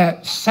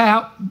that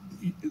sap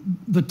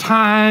the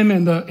time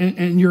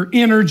and your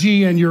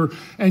energy and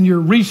your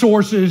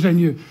resources and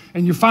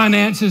your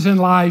finances in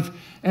life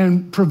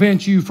and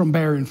prevent you from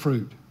bearing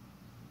fruit?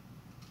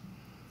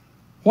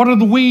 What are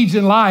the weeds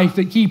in life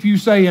that keep you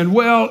saying,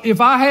 well,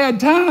 if I had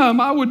time,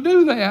 I would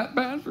do that,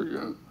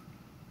 Pastor?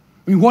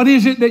 I mean, what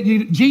is it that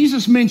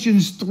Jesus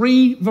mentions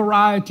 3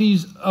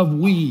 varieties of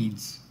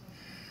weeds.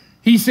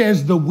 He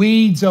says the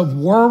weeds of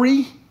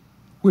worry,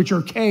 which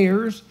are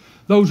cares.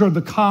 Those are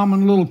the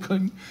common little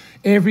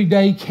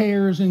everyday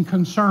cares and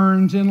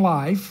concerns in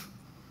life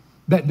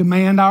that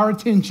demand our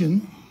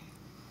attention.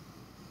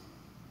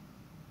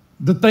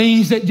 The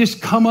things that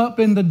just come up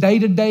in the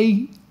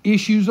day-to-day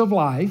issues of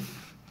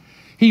life.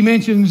 He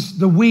mentions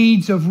the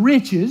weeds of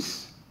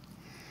riches,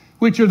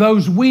 which are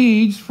those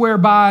weeds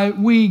whereby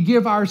we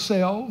give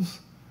ourselves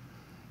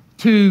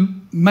to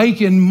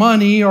making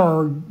money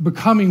or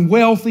becoming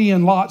wealthy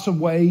in lots of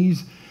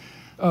ways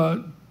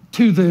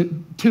to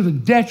the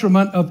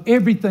detriment of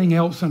everything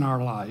else in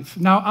our life.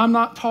 Now, I'm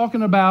not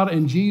talking about,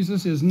 and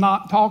Jesus is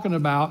not talking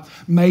about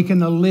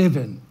making a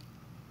living.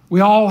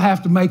 We all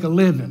have to make a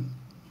living.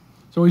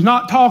 So he's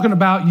not talking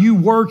about you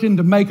working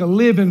to make a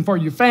living for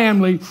your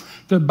family,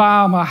 to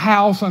buy them a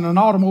house and an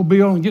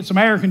automobile and get some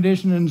air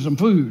conditioning and some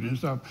food and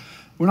stuff.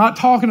 We're not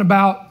talking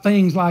about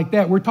things like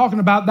that. We're talking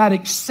about that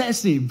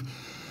excessive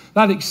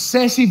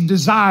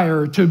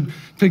desire to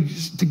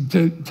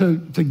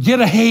get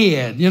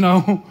ahead, you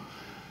know,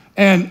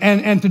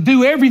 and to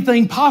do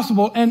everything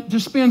possible and to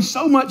spend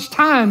so much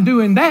time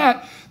doing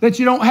that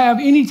you don't have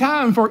any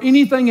time for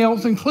anything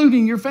else,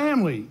 including your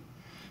family.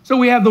 So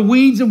we have the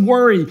weeds of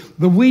worry,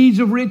 the weeds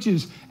of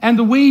riches, and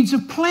the weeds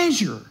of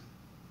pleasure.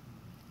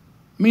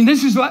 I mean,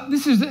 this is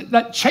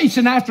that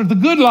chasing after the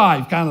good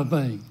life kind of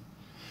thing.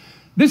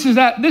 This is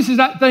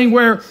that thing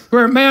where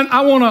man,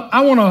 I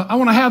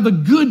wanna have the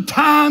good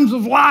times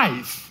of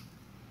life.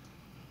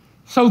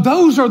 So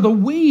those are the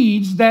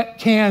weeds that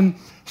can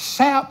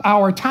sap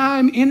our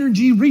time,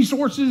 energy,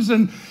 resources,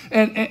 and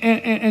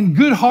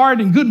good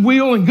heart and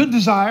goodwill and good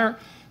desire,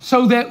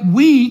 so that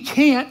we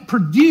can't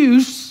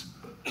produce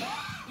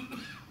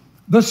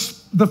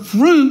the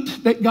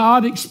fruit that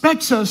God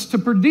expects us to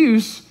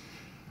produce,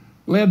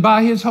 led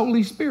by His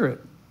Holy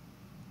Spirit.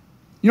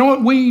 You know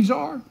what weeds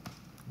are?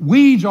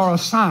 Weeds are a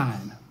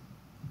sign.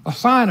 A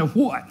sign of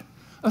what?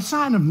 A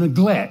sign of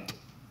neglect.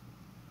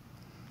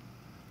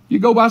 You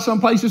go by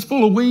some places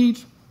full of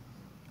weeds,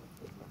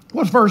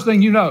 what's the first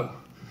thing you know?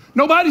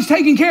 Nobody's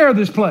taking care of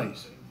this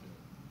place.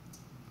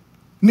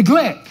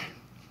 Neglect.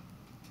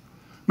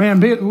 Man,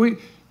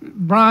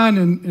 Brian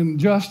and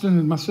Justin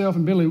and myself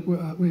and Billy,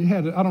 we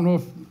had, I don't know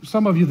if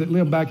some of you that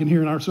live back in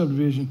here in our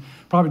subdivision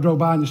probably drove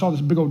by and you saw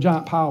this big old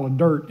giant pile of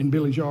dirt in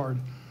Billy's yard.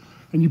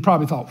 And you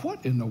probably thought,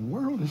 what in the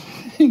world?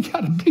 He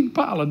got a big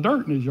pile of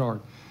dirt in his yard.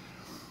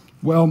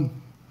 Well,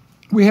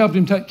 we helped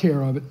him take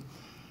care of it.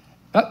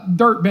 That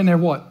dirt been there,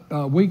 what,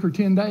 a week or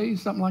 10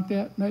 days, something like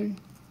that, maybe?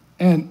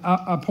 And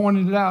I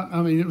pointed it out.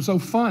 I mean, it was so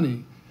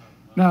funny.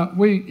 Now,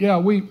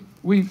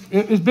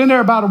 it's been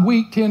there about a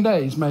week, 10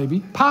 days, maybe.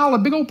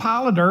 Big old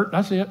pile of dirt,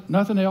 that's it,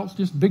 nothing else,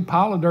 just a big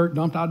pile of dirt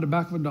dumped out the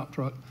back of a dump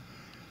truck.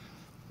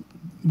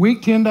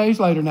 Week, 10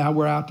 days later now,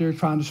 we're out there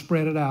trying to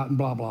spread it out and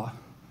blah, blah.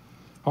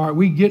 All right,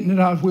 we getting it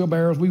out of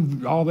wheelbarrows,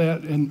 all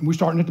that, and we're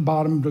starting at the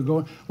bottom to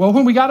go. Well,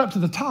 when we got up to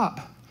the top,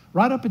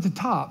 right up at the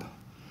top,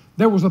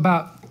 there was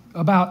about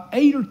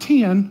 8 or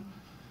 10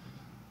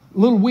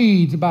 little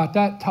weeds about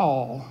that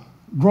tall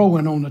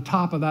growing on the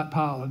top of that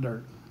pile of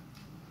dirt.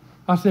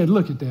 I said,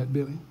 look at that,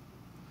 Billy.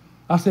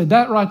 I said,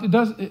 that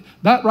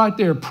right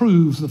there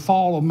proves the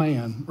fall of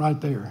man right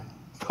there.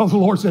 Because the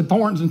Lord said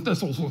thorns and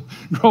thistles will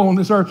grow on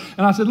this earth.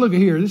 And I said, look at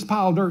here, this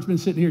pile of dirt's been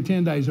sitting here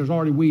 10 days. There's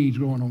already weeds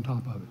growing on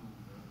top of it.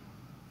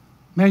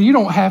 Man,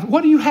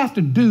 what do you have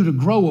to do to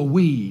grow a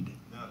weed?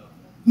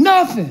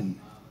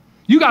 Nothing.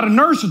 You got to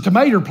nurse a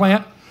tomato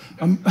plant.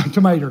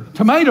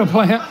 Tomato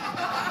plant.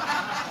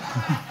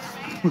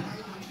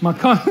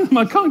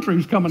 My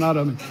country's coming out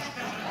of me.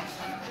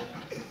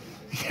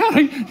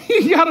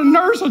 You got to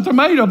nurse a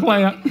tomato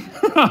plant,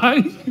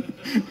 right?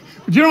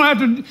 But you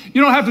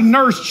don't have to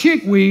nurse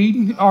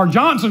chickweed or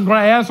Johnson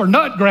grass or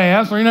nut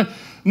grass or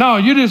no,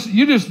 you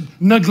just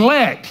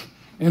neglect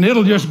and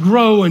it'll just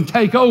grow and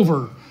take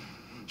over.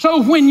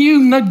 So when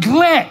you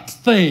neglect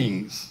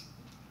things,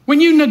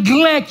 when you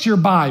neglect your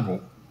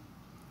Bible,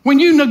 when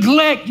you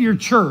neglect your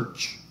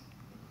church,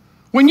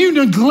 when you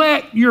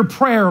neglect your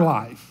prayer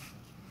life,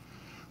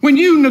 when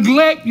you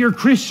neglect your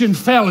Christian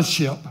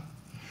fellowship,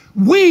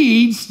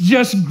 weeds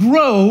just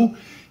grow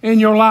in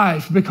your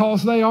life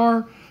because they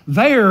are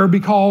there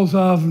because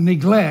of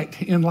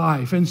neglect in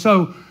life. And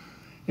so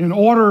in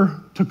order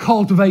to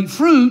cultivate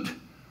fruit,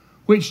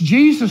 which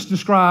Jesus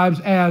describes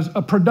as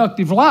a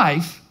productive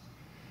life,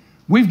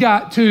 we've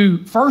got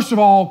to, first of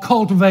all,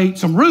 cultivate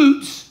some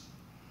roots,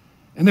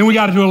 and then we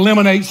got to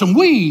eliminate some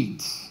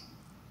weeds.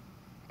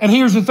 And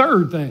here's the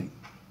third thing.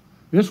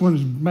 This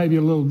one's maybe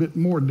a little bit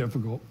more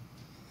difficult.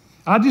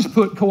 I just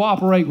put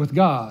cooperate with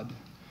God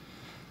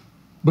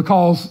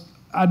because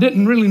I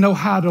didn't really know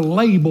how to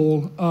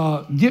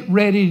label get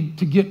ready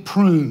to get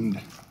pruned.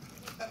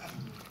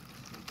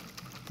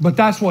 But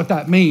that's what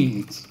that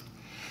means.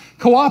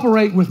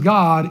 Cooperate with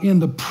God in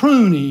the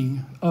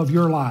pruning of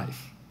your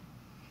life.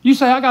 You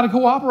say, I got to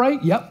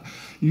cooperate? Yep.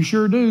 You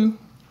sure do.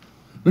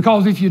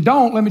 Because if you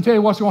don't, let me tell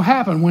you what's going to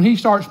happen. When he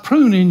starts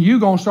pruning, you're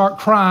going to start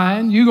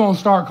crying. You're going to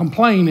start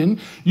complaining.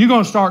 You're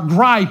going to start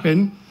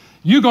griping.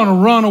 You're going to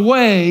run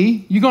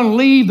away. You're going to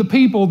leave the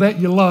people that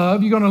you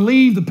love. You're going to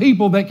leave the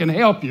people that can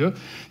help you.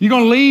 You're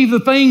going to leave the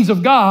things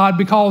of God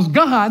because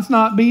God's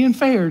not being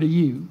fair to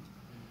you.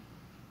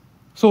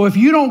 So if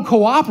you don't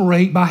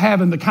cooperate by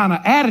having the kind of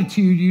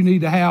attitude you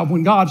need to have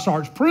when God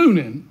starts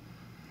pruning,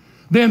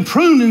 then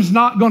pruning's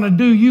not going to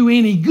do you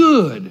any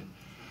good.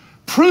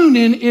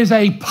 Pruning is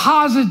a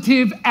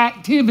positive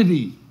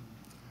activity.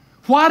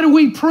 Why do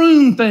we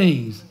prune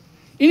things?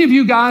 Any of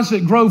you guys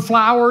that grow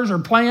flowers or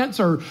plants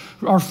or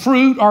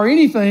fruit or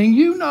anything,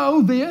 you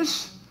know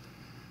this.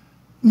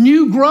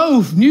 New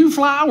growth, new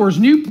flowers,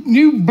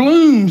 new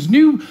blooms,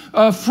 new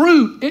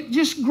fruit. It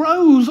just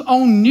grows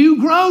on new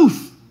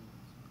growth.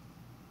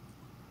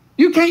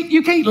 You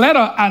can't let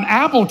an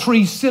apple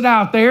tree sit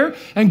out there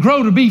and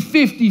grow to be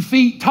 50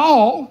 feet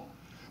tall.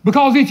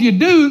 Because if you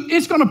do,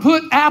 it's going to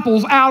put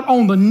apples out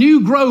on the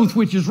new growth,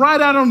 which is right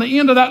out on the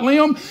end of that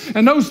limb.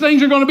 And those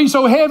things are going to be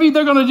so heavy,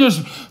 they're going to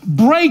just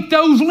break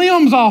those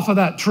limbs off of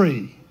that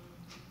tree.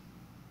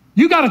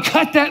 You got to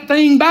cut that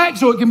thing back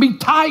so it can be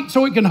tight,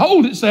 so it can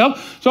hold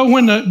itself. So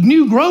when the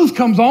new growth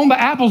comes on,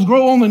 the apples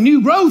grow on the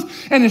new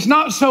growth, and it's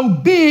not so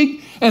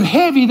big and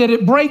heavy that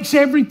it breaks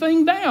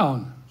everything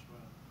down.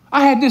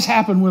 I had this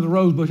happen with a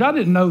rose bush. I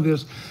didn't know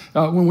this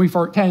when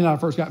Tanny and I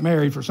first got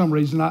married. For some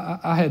reason,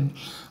 I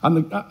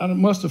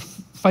must have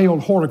failed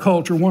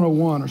horticulture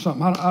 101 or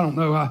something. I don't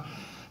know.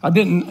 I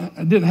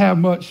didn't have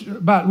much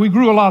about. We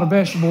grew a lot of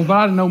vegetables, but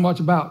I didn't know much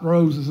about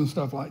roses and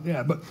stuff like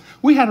that. But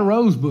we had a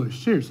rose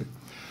bush. Seriously,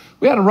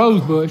 we had a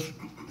rose bush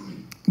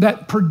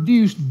that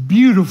produced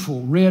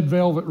beautiful red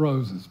velvet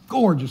roses,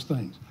 gorgeous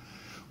things.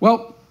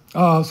 Well,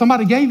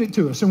 somebody gave it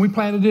to us, and we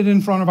planted it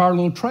in front of our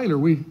little trailer.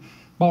 We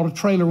bought a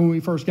trailer when we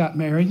first got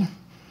married,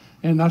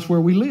 and that's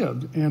where we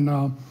lived, and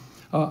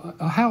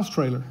a house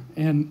trailer.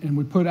 And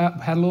we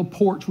had a little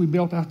porch we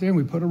built out there, and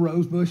we put a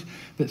rose bush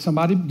that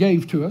somebody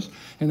gave to us,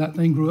 and that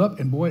thing grew up,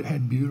 and boy, it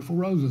had beautiful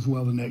roses.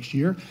 Well, the next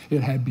year,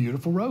 it had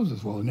beautiful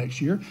roses. Well, the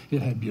next year,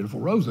 it had beautiful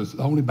roses.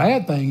 The only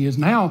bad thing is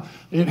now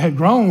it had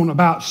grown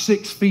about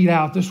 6 feet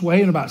out this way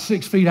and about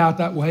 6 feet out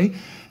that way,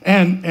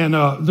 and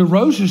the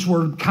roses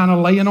were kind of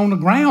laying on the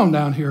ground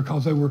down here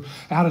because they were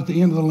out at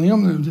the end of the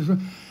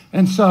limb.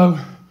 And so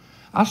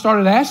I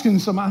started asking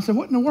somebody, I said,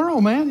 what in the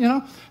world, man, you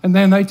know? And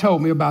then they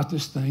told me about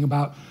this thing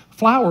about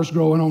flowers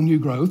growing on new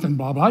growth and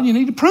blah, blah. You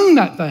need to prune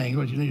that thing,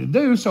 what you need to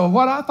do. So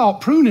what I thought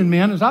pruning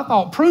meant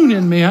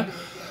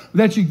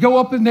that you go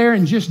up in there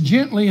and just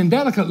gently and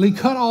delicately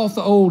cut off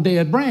the old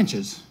dead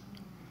branches.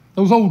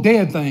 Those old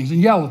dead things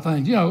and yellow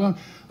things, you know,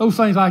 those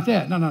things like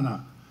that.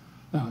 No.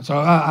 So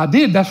I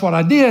did, that's what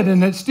I did,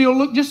 and it still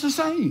looked just the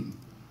same.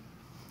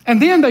 And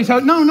then they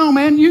said, no,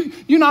 man, you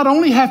not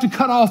only have to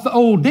cut off the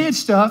old dead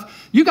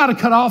stuff, you got to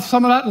cut off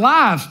some of that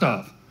live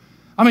stuff.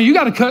 I mean, you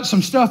got to cut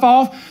some stuff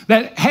off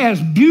that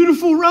has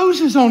beautiful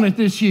roses on it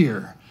this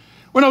year.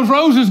 When those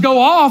roses go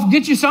off,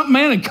 get you something,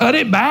 man, and cut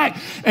it back.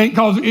 And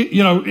because,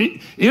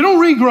 it'll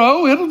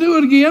regrow. It'll do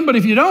it again. But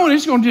if you don't,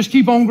 it's going to just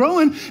keep on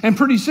growing. And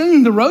pretty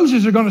soon, the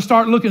roses are going to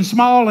start looking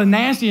small and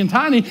nasty and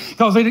tiny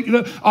because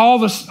all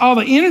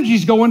the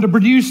energy's going to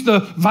produce the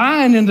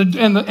vine and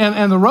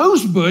the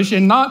rose bush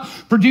and not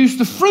produce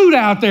the fruit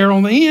out there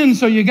on the end.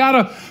 So you got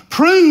to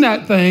prune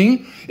that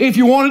thing if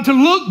you want it to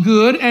look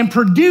good and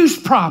produce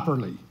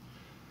properly.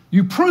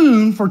 You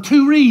prune for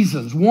two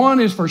reasons. One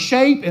is for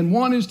shape and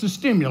one is to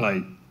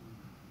stimulate.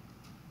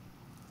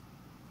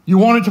 You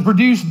want it to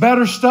produce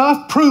better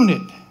stuff, prune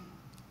it.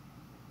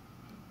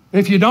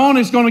 If you don't,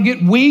 it's going to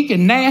get weak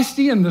and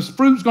nasty and the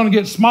fruit's going to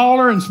get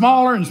smaller and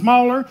smaller and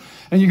smaller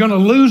and you're going to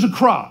lose a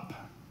crop.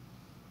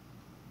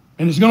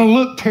 And it's going to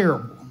look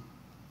terrible.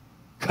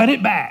 Cut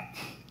it back.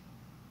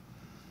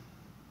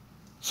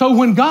 So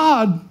when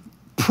God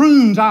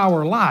prunes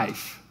our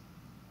life,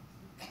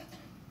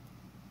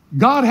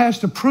 God has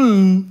to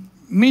prune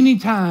many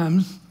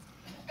times.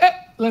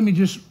 Let me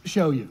just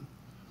show you.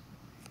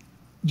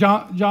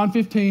 John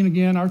 15,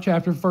 again, our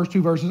chapter, first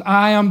two verses.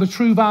 I am the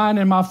true vine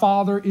and my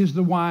Father is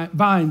the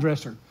vine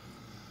dresser.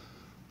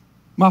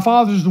 My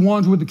Father is the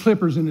one with the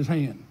clippers in his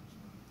hand.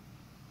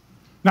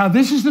 Now,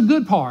 this is the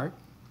good part.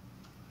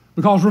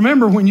 Because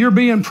remember, when you're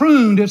being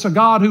pruned, it's a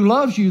God who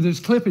loves you that's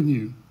clipping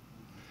you.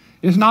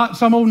 It's not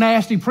some old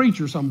nasty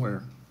preacher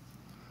somewhere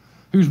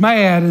who's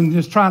mad and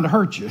just trying to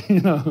hurt you,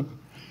 you know.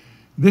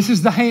 This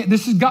is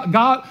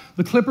God.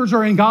 The clippers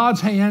are in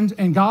God's hands,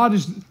 and God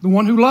is the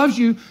one who loves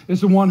you, is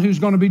the one who's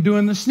going to be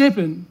doing the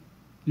snipping.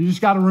 You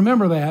just got to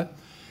remember that.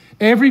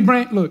 Every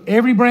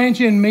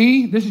branch in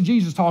me, this is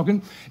Jesus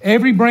talking,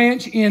 every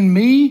branch in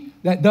me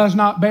that does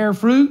not bear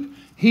fruit,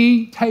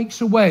 he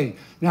takes away.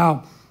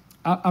 Now,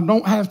 I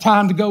don't have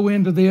time to go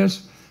into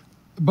this,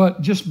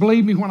 but just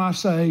believe me when I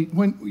say,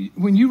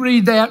 when you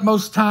read that,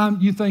 most of the time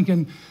you're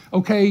thinking,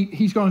 okay,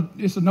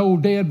 it's an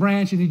old dead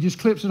branch and he just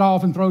clips it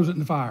off and throws it in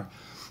the fire.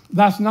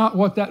 That's not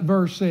what that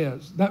verse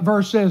says. That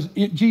verse says,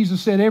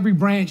 Jesus said, every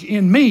branch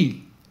in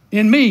me.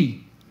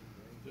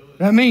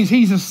 That means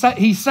he's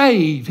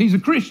saved. He's a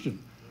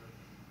Christian.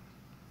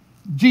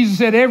 Jesus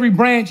said, every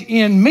branch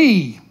in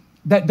me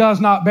that does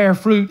not bear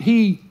fruit,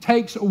 he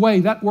takes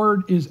away. That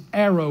word is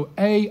airo,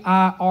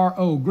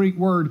 A-I-R-O, Greek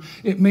word.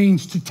 It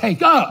means to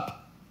take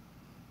up.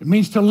 It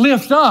means to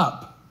lift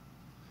up.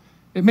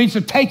 It means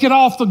to take it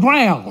off the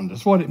ground.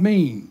 That's what it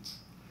means.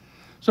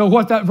 So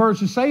what that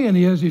verse is saying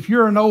is, if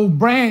you're an old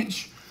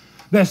branch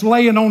that's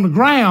laying on the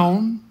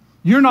ground,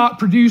 you're not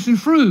producing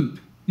fruit.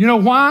 You know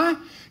why?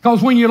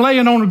 Because when you're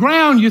laying on the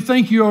ground, you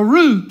think you're a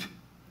root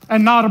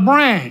and not a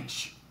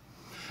branch.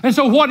 And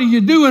so what are you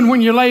doing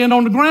when you're laying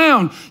on the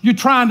ground? You're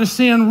trying to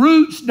send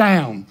roots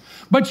down.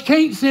 But you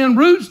can't send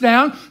roots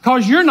down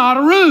because you're not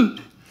a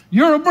root.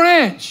 You're a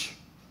branch.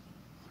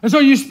 And so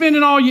you're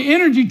spending all your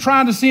energy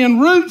trying to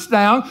send roots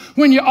down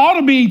when you ought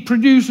to be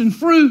producing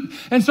fruit.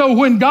 And so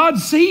when God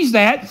sees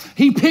that,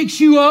 he picks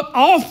you up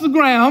off the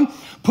ground,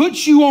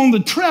 puts you on the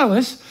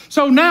trellis,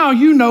 so now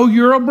you know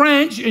you're a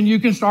branch and you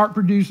can start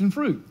producing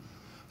fruit.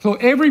 So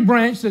every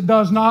branch that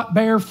does not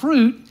bear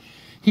fruit,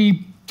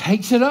 he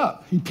takes it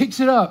up. He picks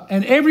it up.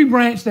 And every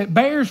branch that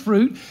bears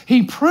fruit,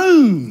 he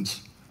prunes.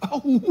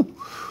 Oh,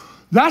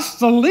 that's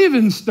the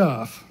living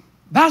stuff.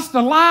 That's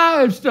the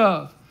live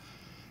stuff.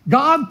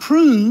 God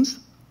prunes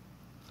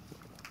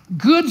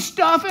good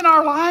stuff in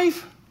our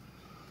life,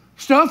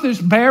 stuff that's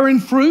bearing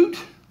fruit.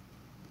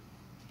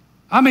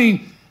 I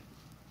mean,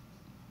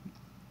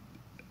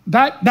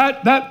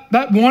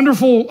 that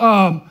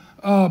wonderful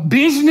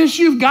business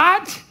you've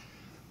got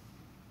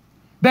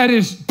that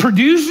is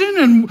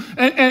producing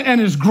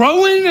and is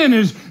growing and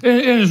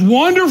is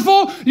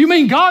wonderful. You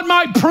mean God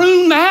might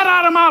prune that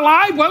out of my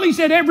life? Well, he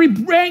said every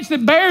branch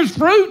that bears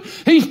fruit,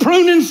 he's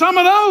pruning some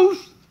of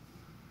those.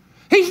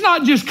 He's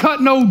not just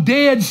cutting old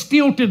dead,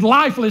 stilted,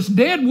 lifeless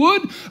dead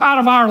wood out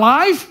of our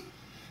life.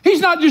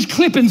 He's not just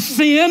clipping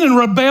sin and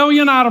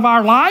rebellion out of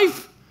our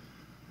life.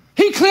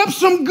 He clips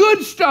some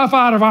good stuff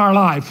out of our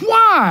life.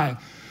 Why?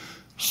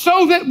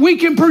 So that we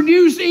can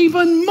produce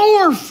even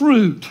more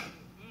fruit.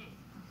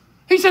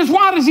 He says,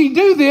 why does he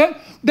do that?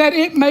 That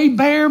it may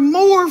bear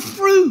more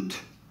fruit.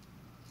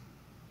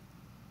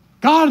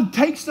 God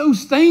takes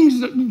those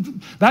things,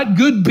 that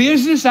good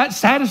business, that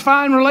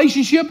satisfying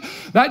relationship,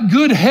 that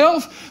good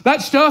health,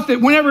 that stuff that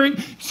whenever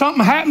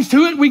something happens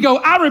to it, we go,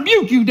 I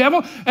rebuke you,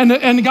 devil.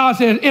 And God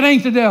says, it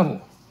ain't the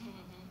devil.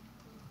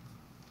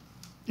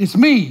 It's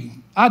me.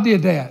 I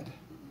did that.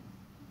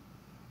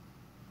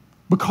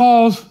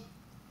 Because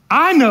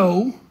I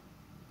know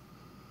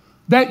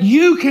that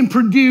you can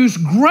produce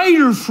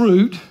greater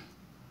fruit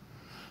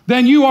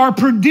than you are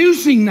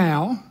producing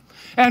now.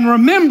 And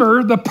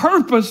remember, the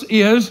purpose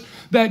is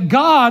that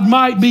God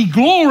might be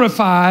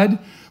glorified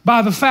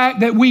by the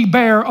fact that we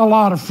bear a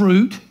lot of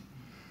fruit.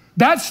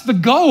 That's the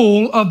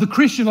goal of the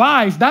Christian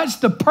life. That's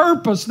the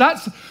purpose.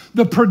 That's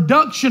the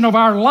production of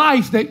our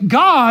life, that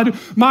God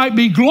might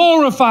be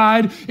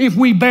glorified if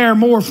we bear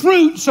more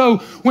fruit. So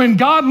when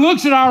God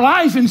looks at our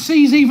life and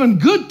sees even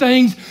good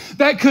things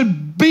that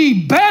could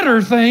be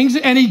better things,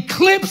 and he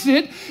clips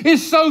it,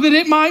 is so that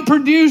it might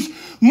produce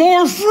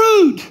more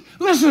fruit.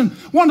 Listen,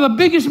 one of the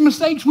biggest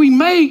mistakes we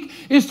make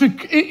is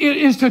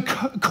to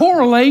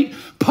correlate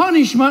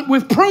punishment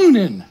with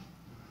pruning.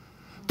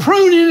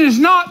 Pruning is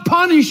not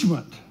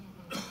punishment.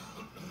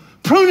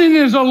 Pruning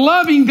is a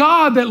loving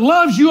God that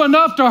loves you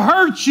enough to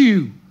hurt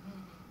you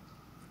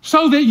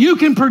so that you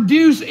can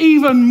produce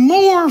even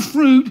more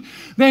fruit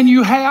than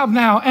you have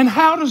now. And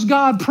how does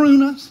God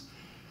prune us?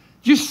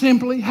 Just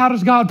simply, how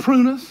does God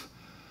prune us?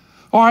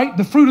 All right,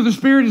 the fruit of the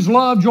Spirit is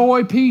love,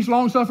 joy, peace,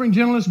 long-suffering,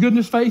 gentleness,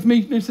 goodness, faith,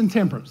 meekness, and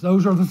temperance.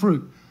 Those are the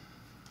fruit.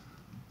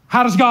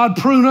 How does God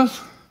prune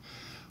us?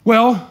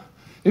 Well,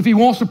 if he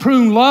wants to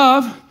prune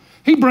love,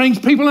 he brings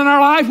people in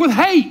our life with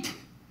hate.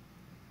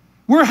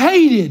 We're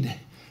hated.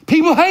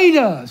 People hate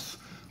us.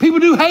 People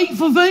do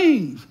hateful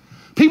things.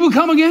 People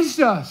come against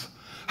us.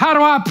 How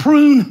do I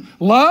prune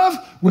love?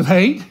 With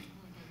hate.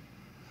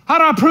 How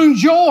do I prune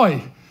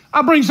joy?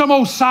 I bring some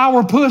old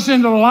sourpuss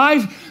into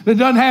life that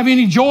doesn't have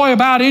any joy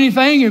about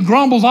anything and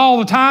grumbles all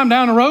the time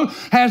down the road,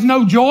 has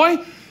no joy.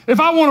 If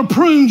I want to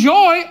prune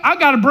joy, I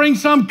got to bring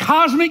some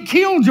cosmic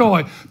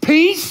killjoy.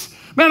 Peace.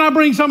 Man, I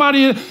bring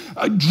somebody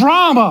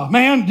drama.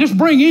 Man, just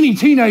bring any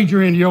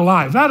teenager into your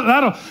life.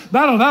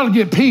 That'll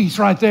get peace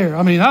right there.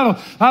 I mean,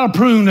 that'll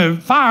prune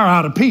the fire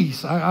out of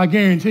peace. I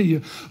guarantee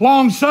you.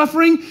 Long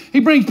suffering.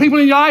 He brings people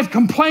in your life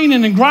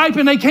complaining and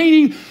griping. They can't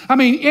even. I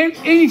mean,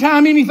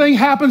 anytime anything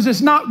happens that's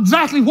not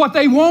exactly what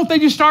they want, they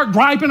just start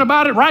griping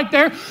about it right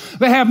there.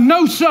 They have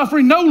no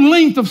suffering, no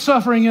length of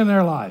suffering in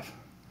their life.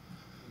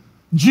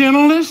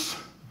 Gentleness.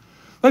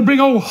 They bring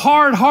old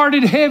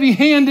hard-hearted,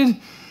 heavy-handed,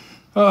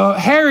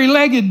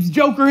 hairy-legged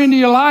joker into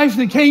your life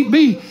that can't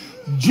be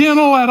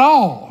gentle at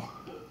all.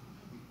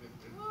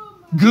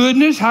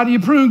 Goodness, how do you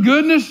prune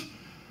goodness?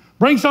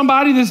 Bring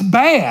somebody that's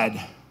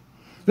bad,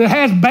 that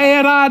has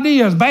bad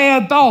ideas,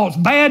 bad thoughts,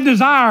 bad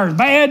desires,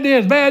 bad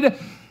this, bad that.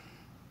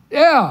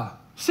 Yeah,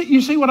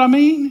 you see what I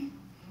mean?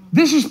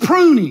 This is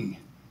pruning.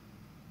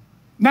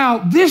 Now,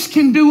 this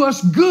can do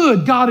us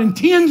good. God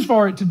intends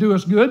for it to do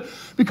us good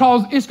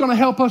because it's going to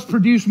help us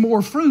produce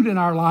more fruit in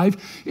our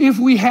life if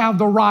we have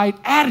the right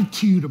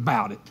attitude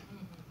about it.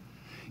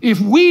 If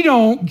we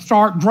don't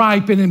start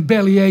griping and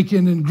belly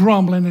aching and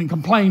grumbling and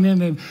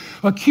complaining and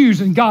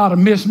accusing God of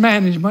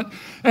mismanagement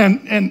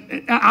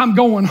and I'm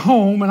going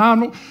home and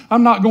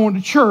I'm not going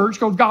to church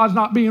because God's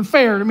not being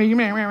fair to me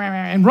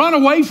and run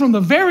away from the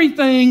very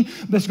thing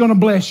that's going to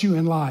bless you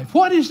in life.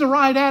 What is the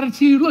right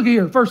attitude? Look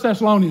here, 1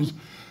 Thessalonians.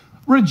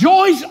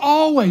 Rejoice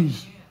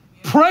always.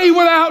 Pray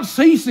without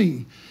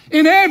ceasing.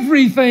 In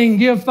everything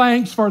give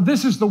thanks, for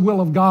this is the will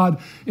of God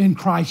in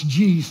Christ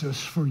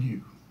Jesus for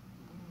you.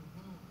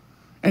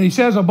 And he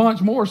says a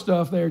bunch more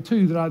stuff there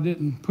too that I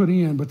didn't put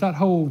in, but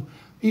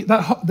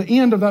the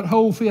end of that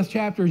whole 5th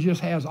chapter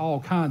just has all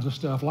kinds of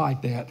stuff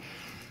like that.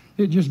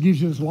 It just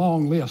gives you this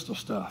long list of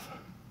stuff.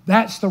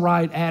 That's the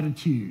right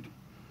attitude.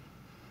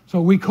 So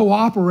we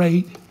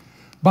cooperate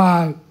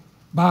by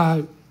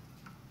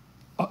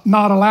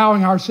not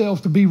allowing ourselves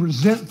to be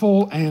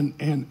resentful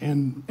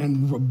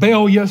and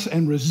rebellious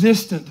and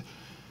resistant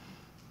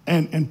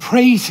and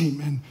praise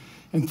him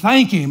and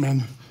thank him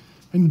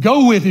and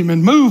go with him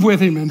and move with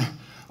him and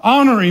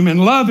honor him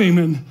and love him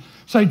and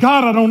say,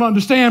 God, I don't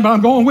understand, but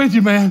I'm going with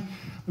you, man.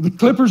 The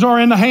clippers are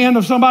in the hand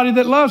of somebody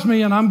that loves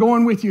me, and I'm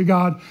going with you,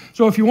 God.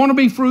 So if you want to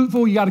be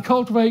fruitful, you got to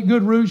cultivate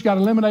good roots, you got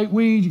to eliminate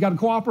weeds, you got to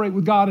cooperate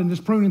with God in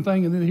this pruning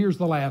thing, and then here's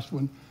the last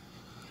one.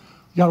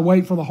 You got to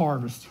wait for the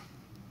harvest.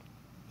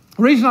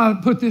 The reason I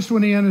put this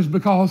one in is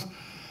because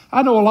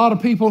I know a lot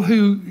of people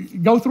who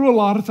go through a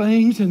lot of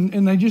things,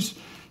 and they just,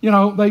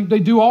 they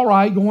do all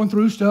right going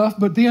through stuff,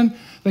 but then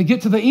they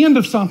get to the end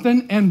of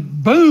something,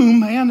 and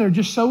boom, man, they're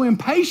just so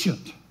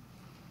impatient.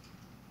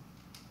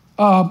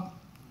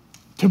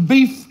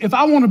 If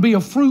I want to be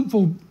a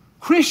fruitful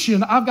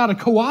Christian, I've got to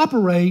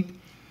cooperate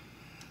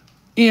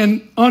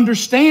in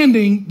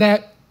understanding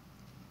that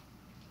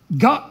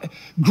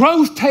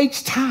growth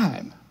takes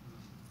time.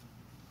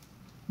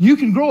 You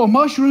can grow a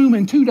mushroom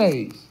in 2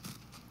 days.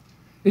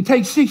 It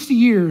takes 60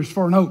 years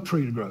for an oak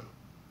tree to grow.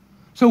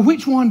 So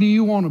which one do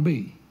you want to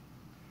be?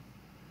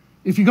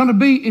 If you're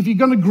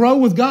going to grow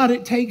with God,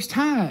 it takes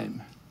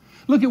time.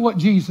 Look at what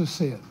Jesus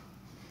said.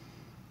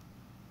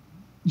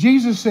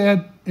 Jesus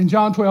said in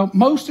John 12,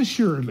 most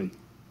assuredly,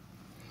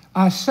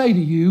 I say to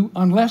you,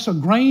 unless a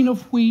grain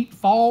of wheat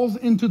falls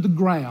into the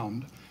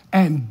ground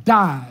and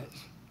dies,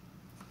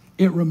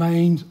 it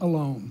remains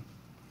alone.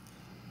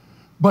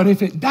 But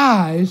if it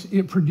dies,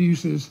 it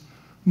produces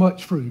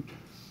much fruit.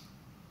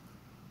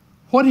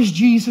 What is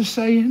Jesus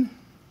saying?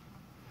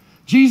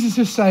 Jesus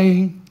is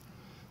saying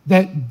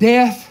that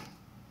death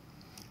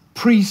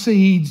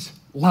precedes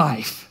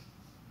life.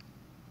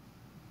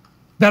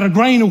 That a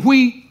grain of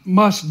wheat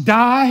must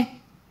die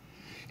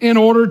in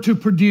order to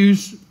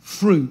produce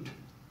fruit.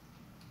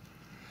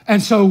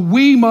 And so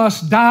we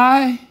must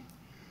die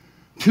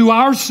to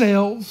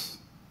ourselves,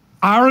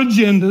 our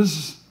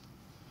agendas,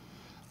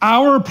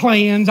 our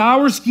plans,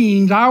 our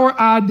schemes, our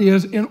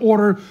ideas in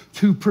order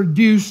to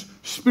produce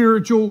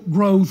spiritual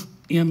growth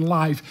in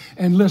life.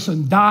 And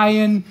listen,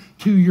 dying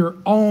to your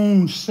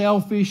own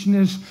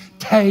selfishness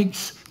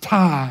takes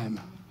time.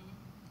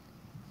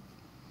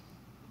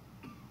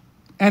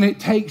 And it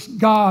takes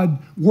God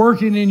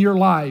working in your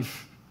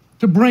life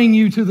to bring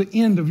you to the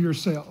end of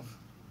yourself,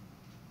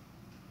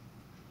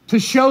 to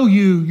show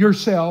you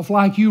yourself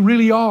like you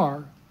really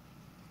are,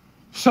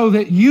 so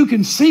that you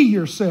can see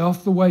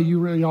yourself the way you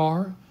really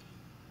are,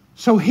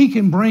 so he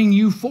can bring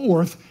you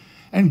forth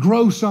and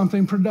grow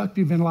something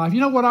productive in life. You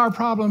know what our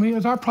problem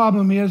is? Our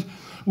problem is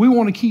we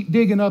want to keep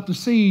digging up the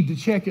seed to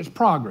check its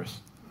progress.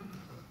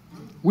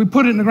 We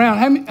put it in the ground.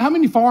 How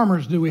many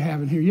farmers do we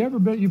have in here?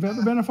 You've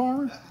ever been a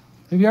farmer?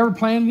 Have you ever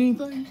planted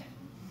anything?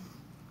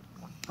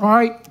 All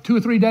right, 2 or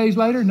 3 days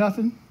later,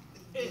 nothing.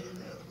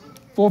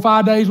 4 or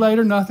 5 days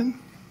later, nothing.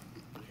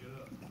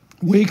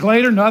 Week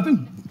later,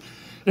 nothing.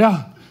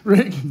 Yeah,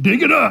 Rick,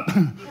 dig it up.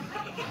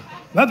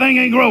 That thing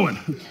ain't growing.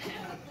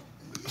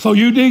 So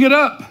you dig it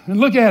up and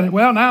look at it.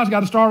 Well, now it's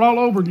got to start all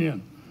over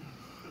again.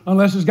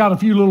 Unless it's got a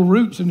few little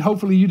roots and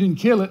hopefully you didn't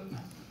kill it.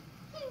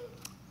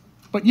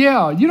 But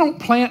yeah, you don't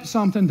plant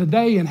something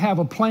today and have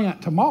a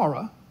plant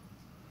tomorrow.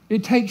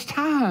 It takes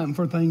time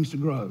for things to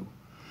grow.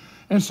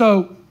 And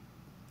so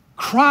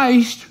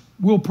Christ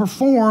will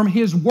perform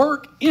his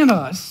work in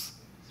us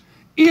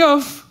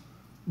if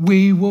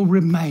we will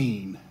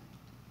remain.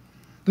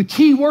 The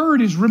key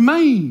word is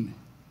remain.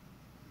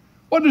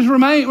 What does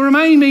remain?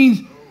 Remain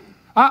means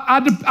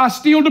I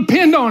still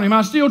depend on him.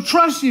 I still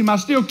trust him. I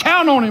still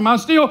count on him. I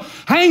still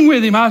hang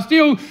with him. I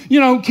still,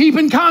 keep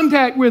in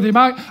contact with him.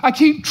 I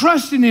keep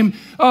trusting him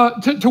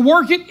to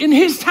work it in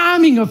his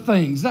timing of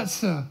things.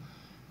 That's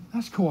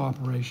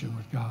cooperation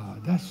with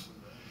God.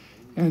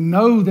 And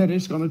know that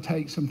it's going to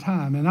take some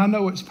time. And I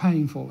know it's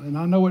painful, and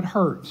I know it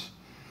hurts.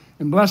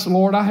 And bless the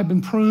Lord, I have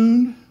been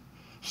pruned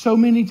so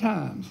many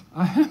times.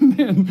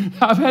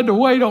 I've had to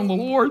wait on the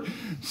Lord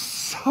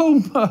so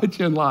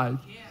much in life.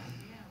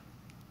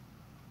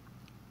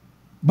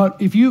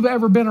 But if you've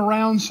ever been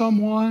around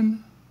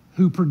someone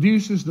who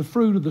produces the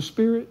fruit of the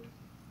Spirit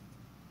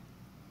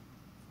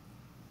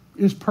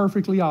is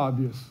perfectly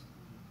obvious.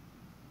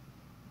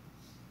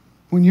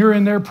 When you're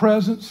in their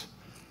presence,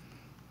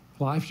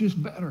 life's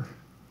just better.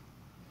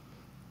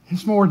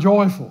 It's more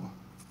joyful.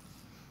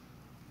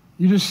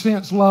 You just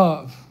sense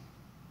love,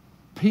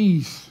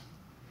 peace,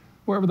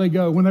 wherever they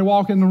go. When they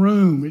walk in the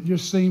room, it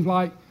just seems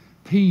like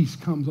peace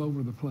comes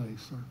over the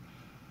place. Or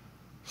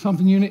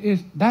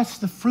something that's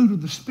the fruit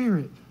of the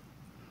Spirit.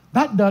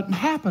 That doesn't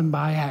happen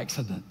by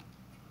accident.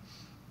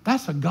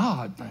 That's a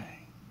God thing.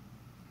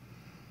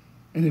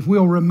 And if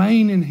we'll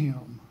remain in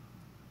Him,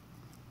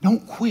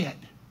 don't quit.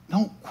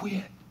 Don't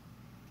quit.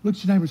 Look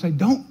at your neighbor and say,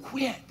 don't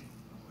quit.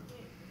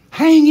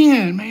 Hang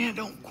in, man.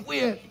 Don't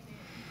quit.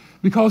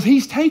 Because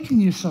He's taking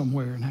you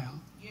somewhere now.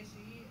 Yes,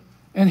 He is.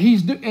 And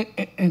He's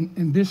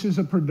and this is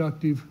a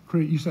productive.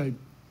 You say,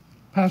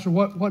 Pastor,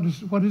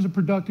 what is a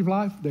productive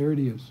life? There it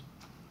is.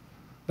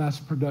 That's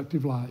a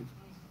productive life.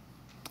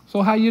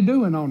 So how you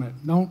doing on it?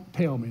 Don't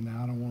tell me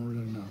now. I don't want to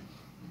really know.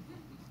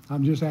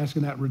 I'm just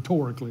asking that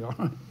rhetorically, all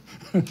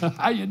right?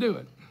 How you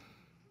doing?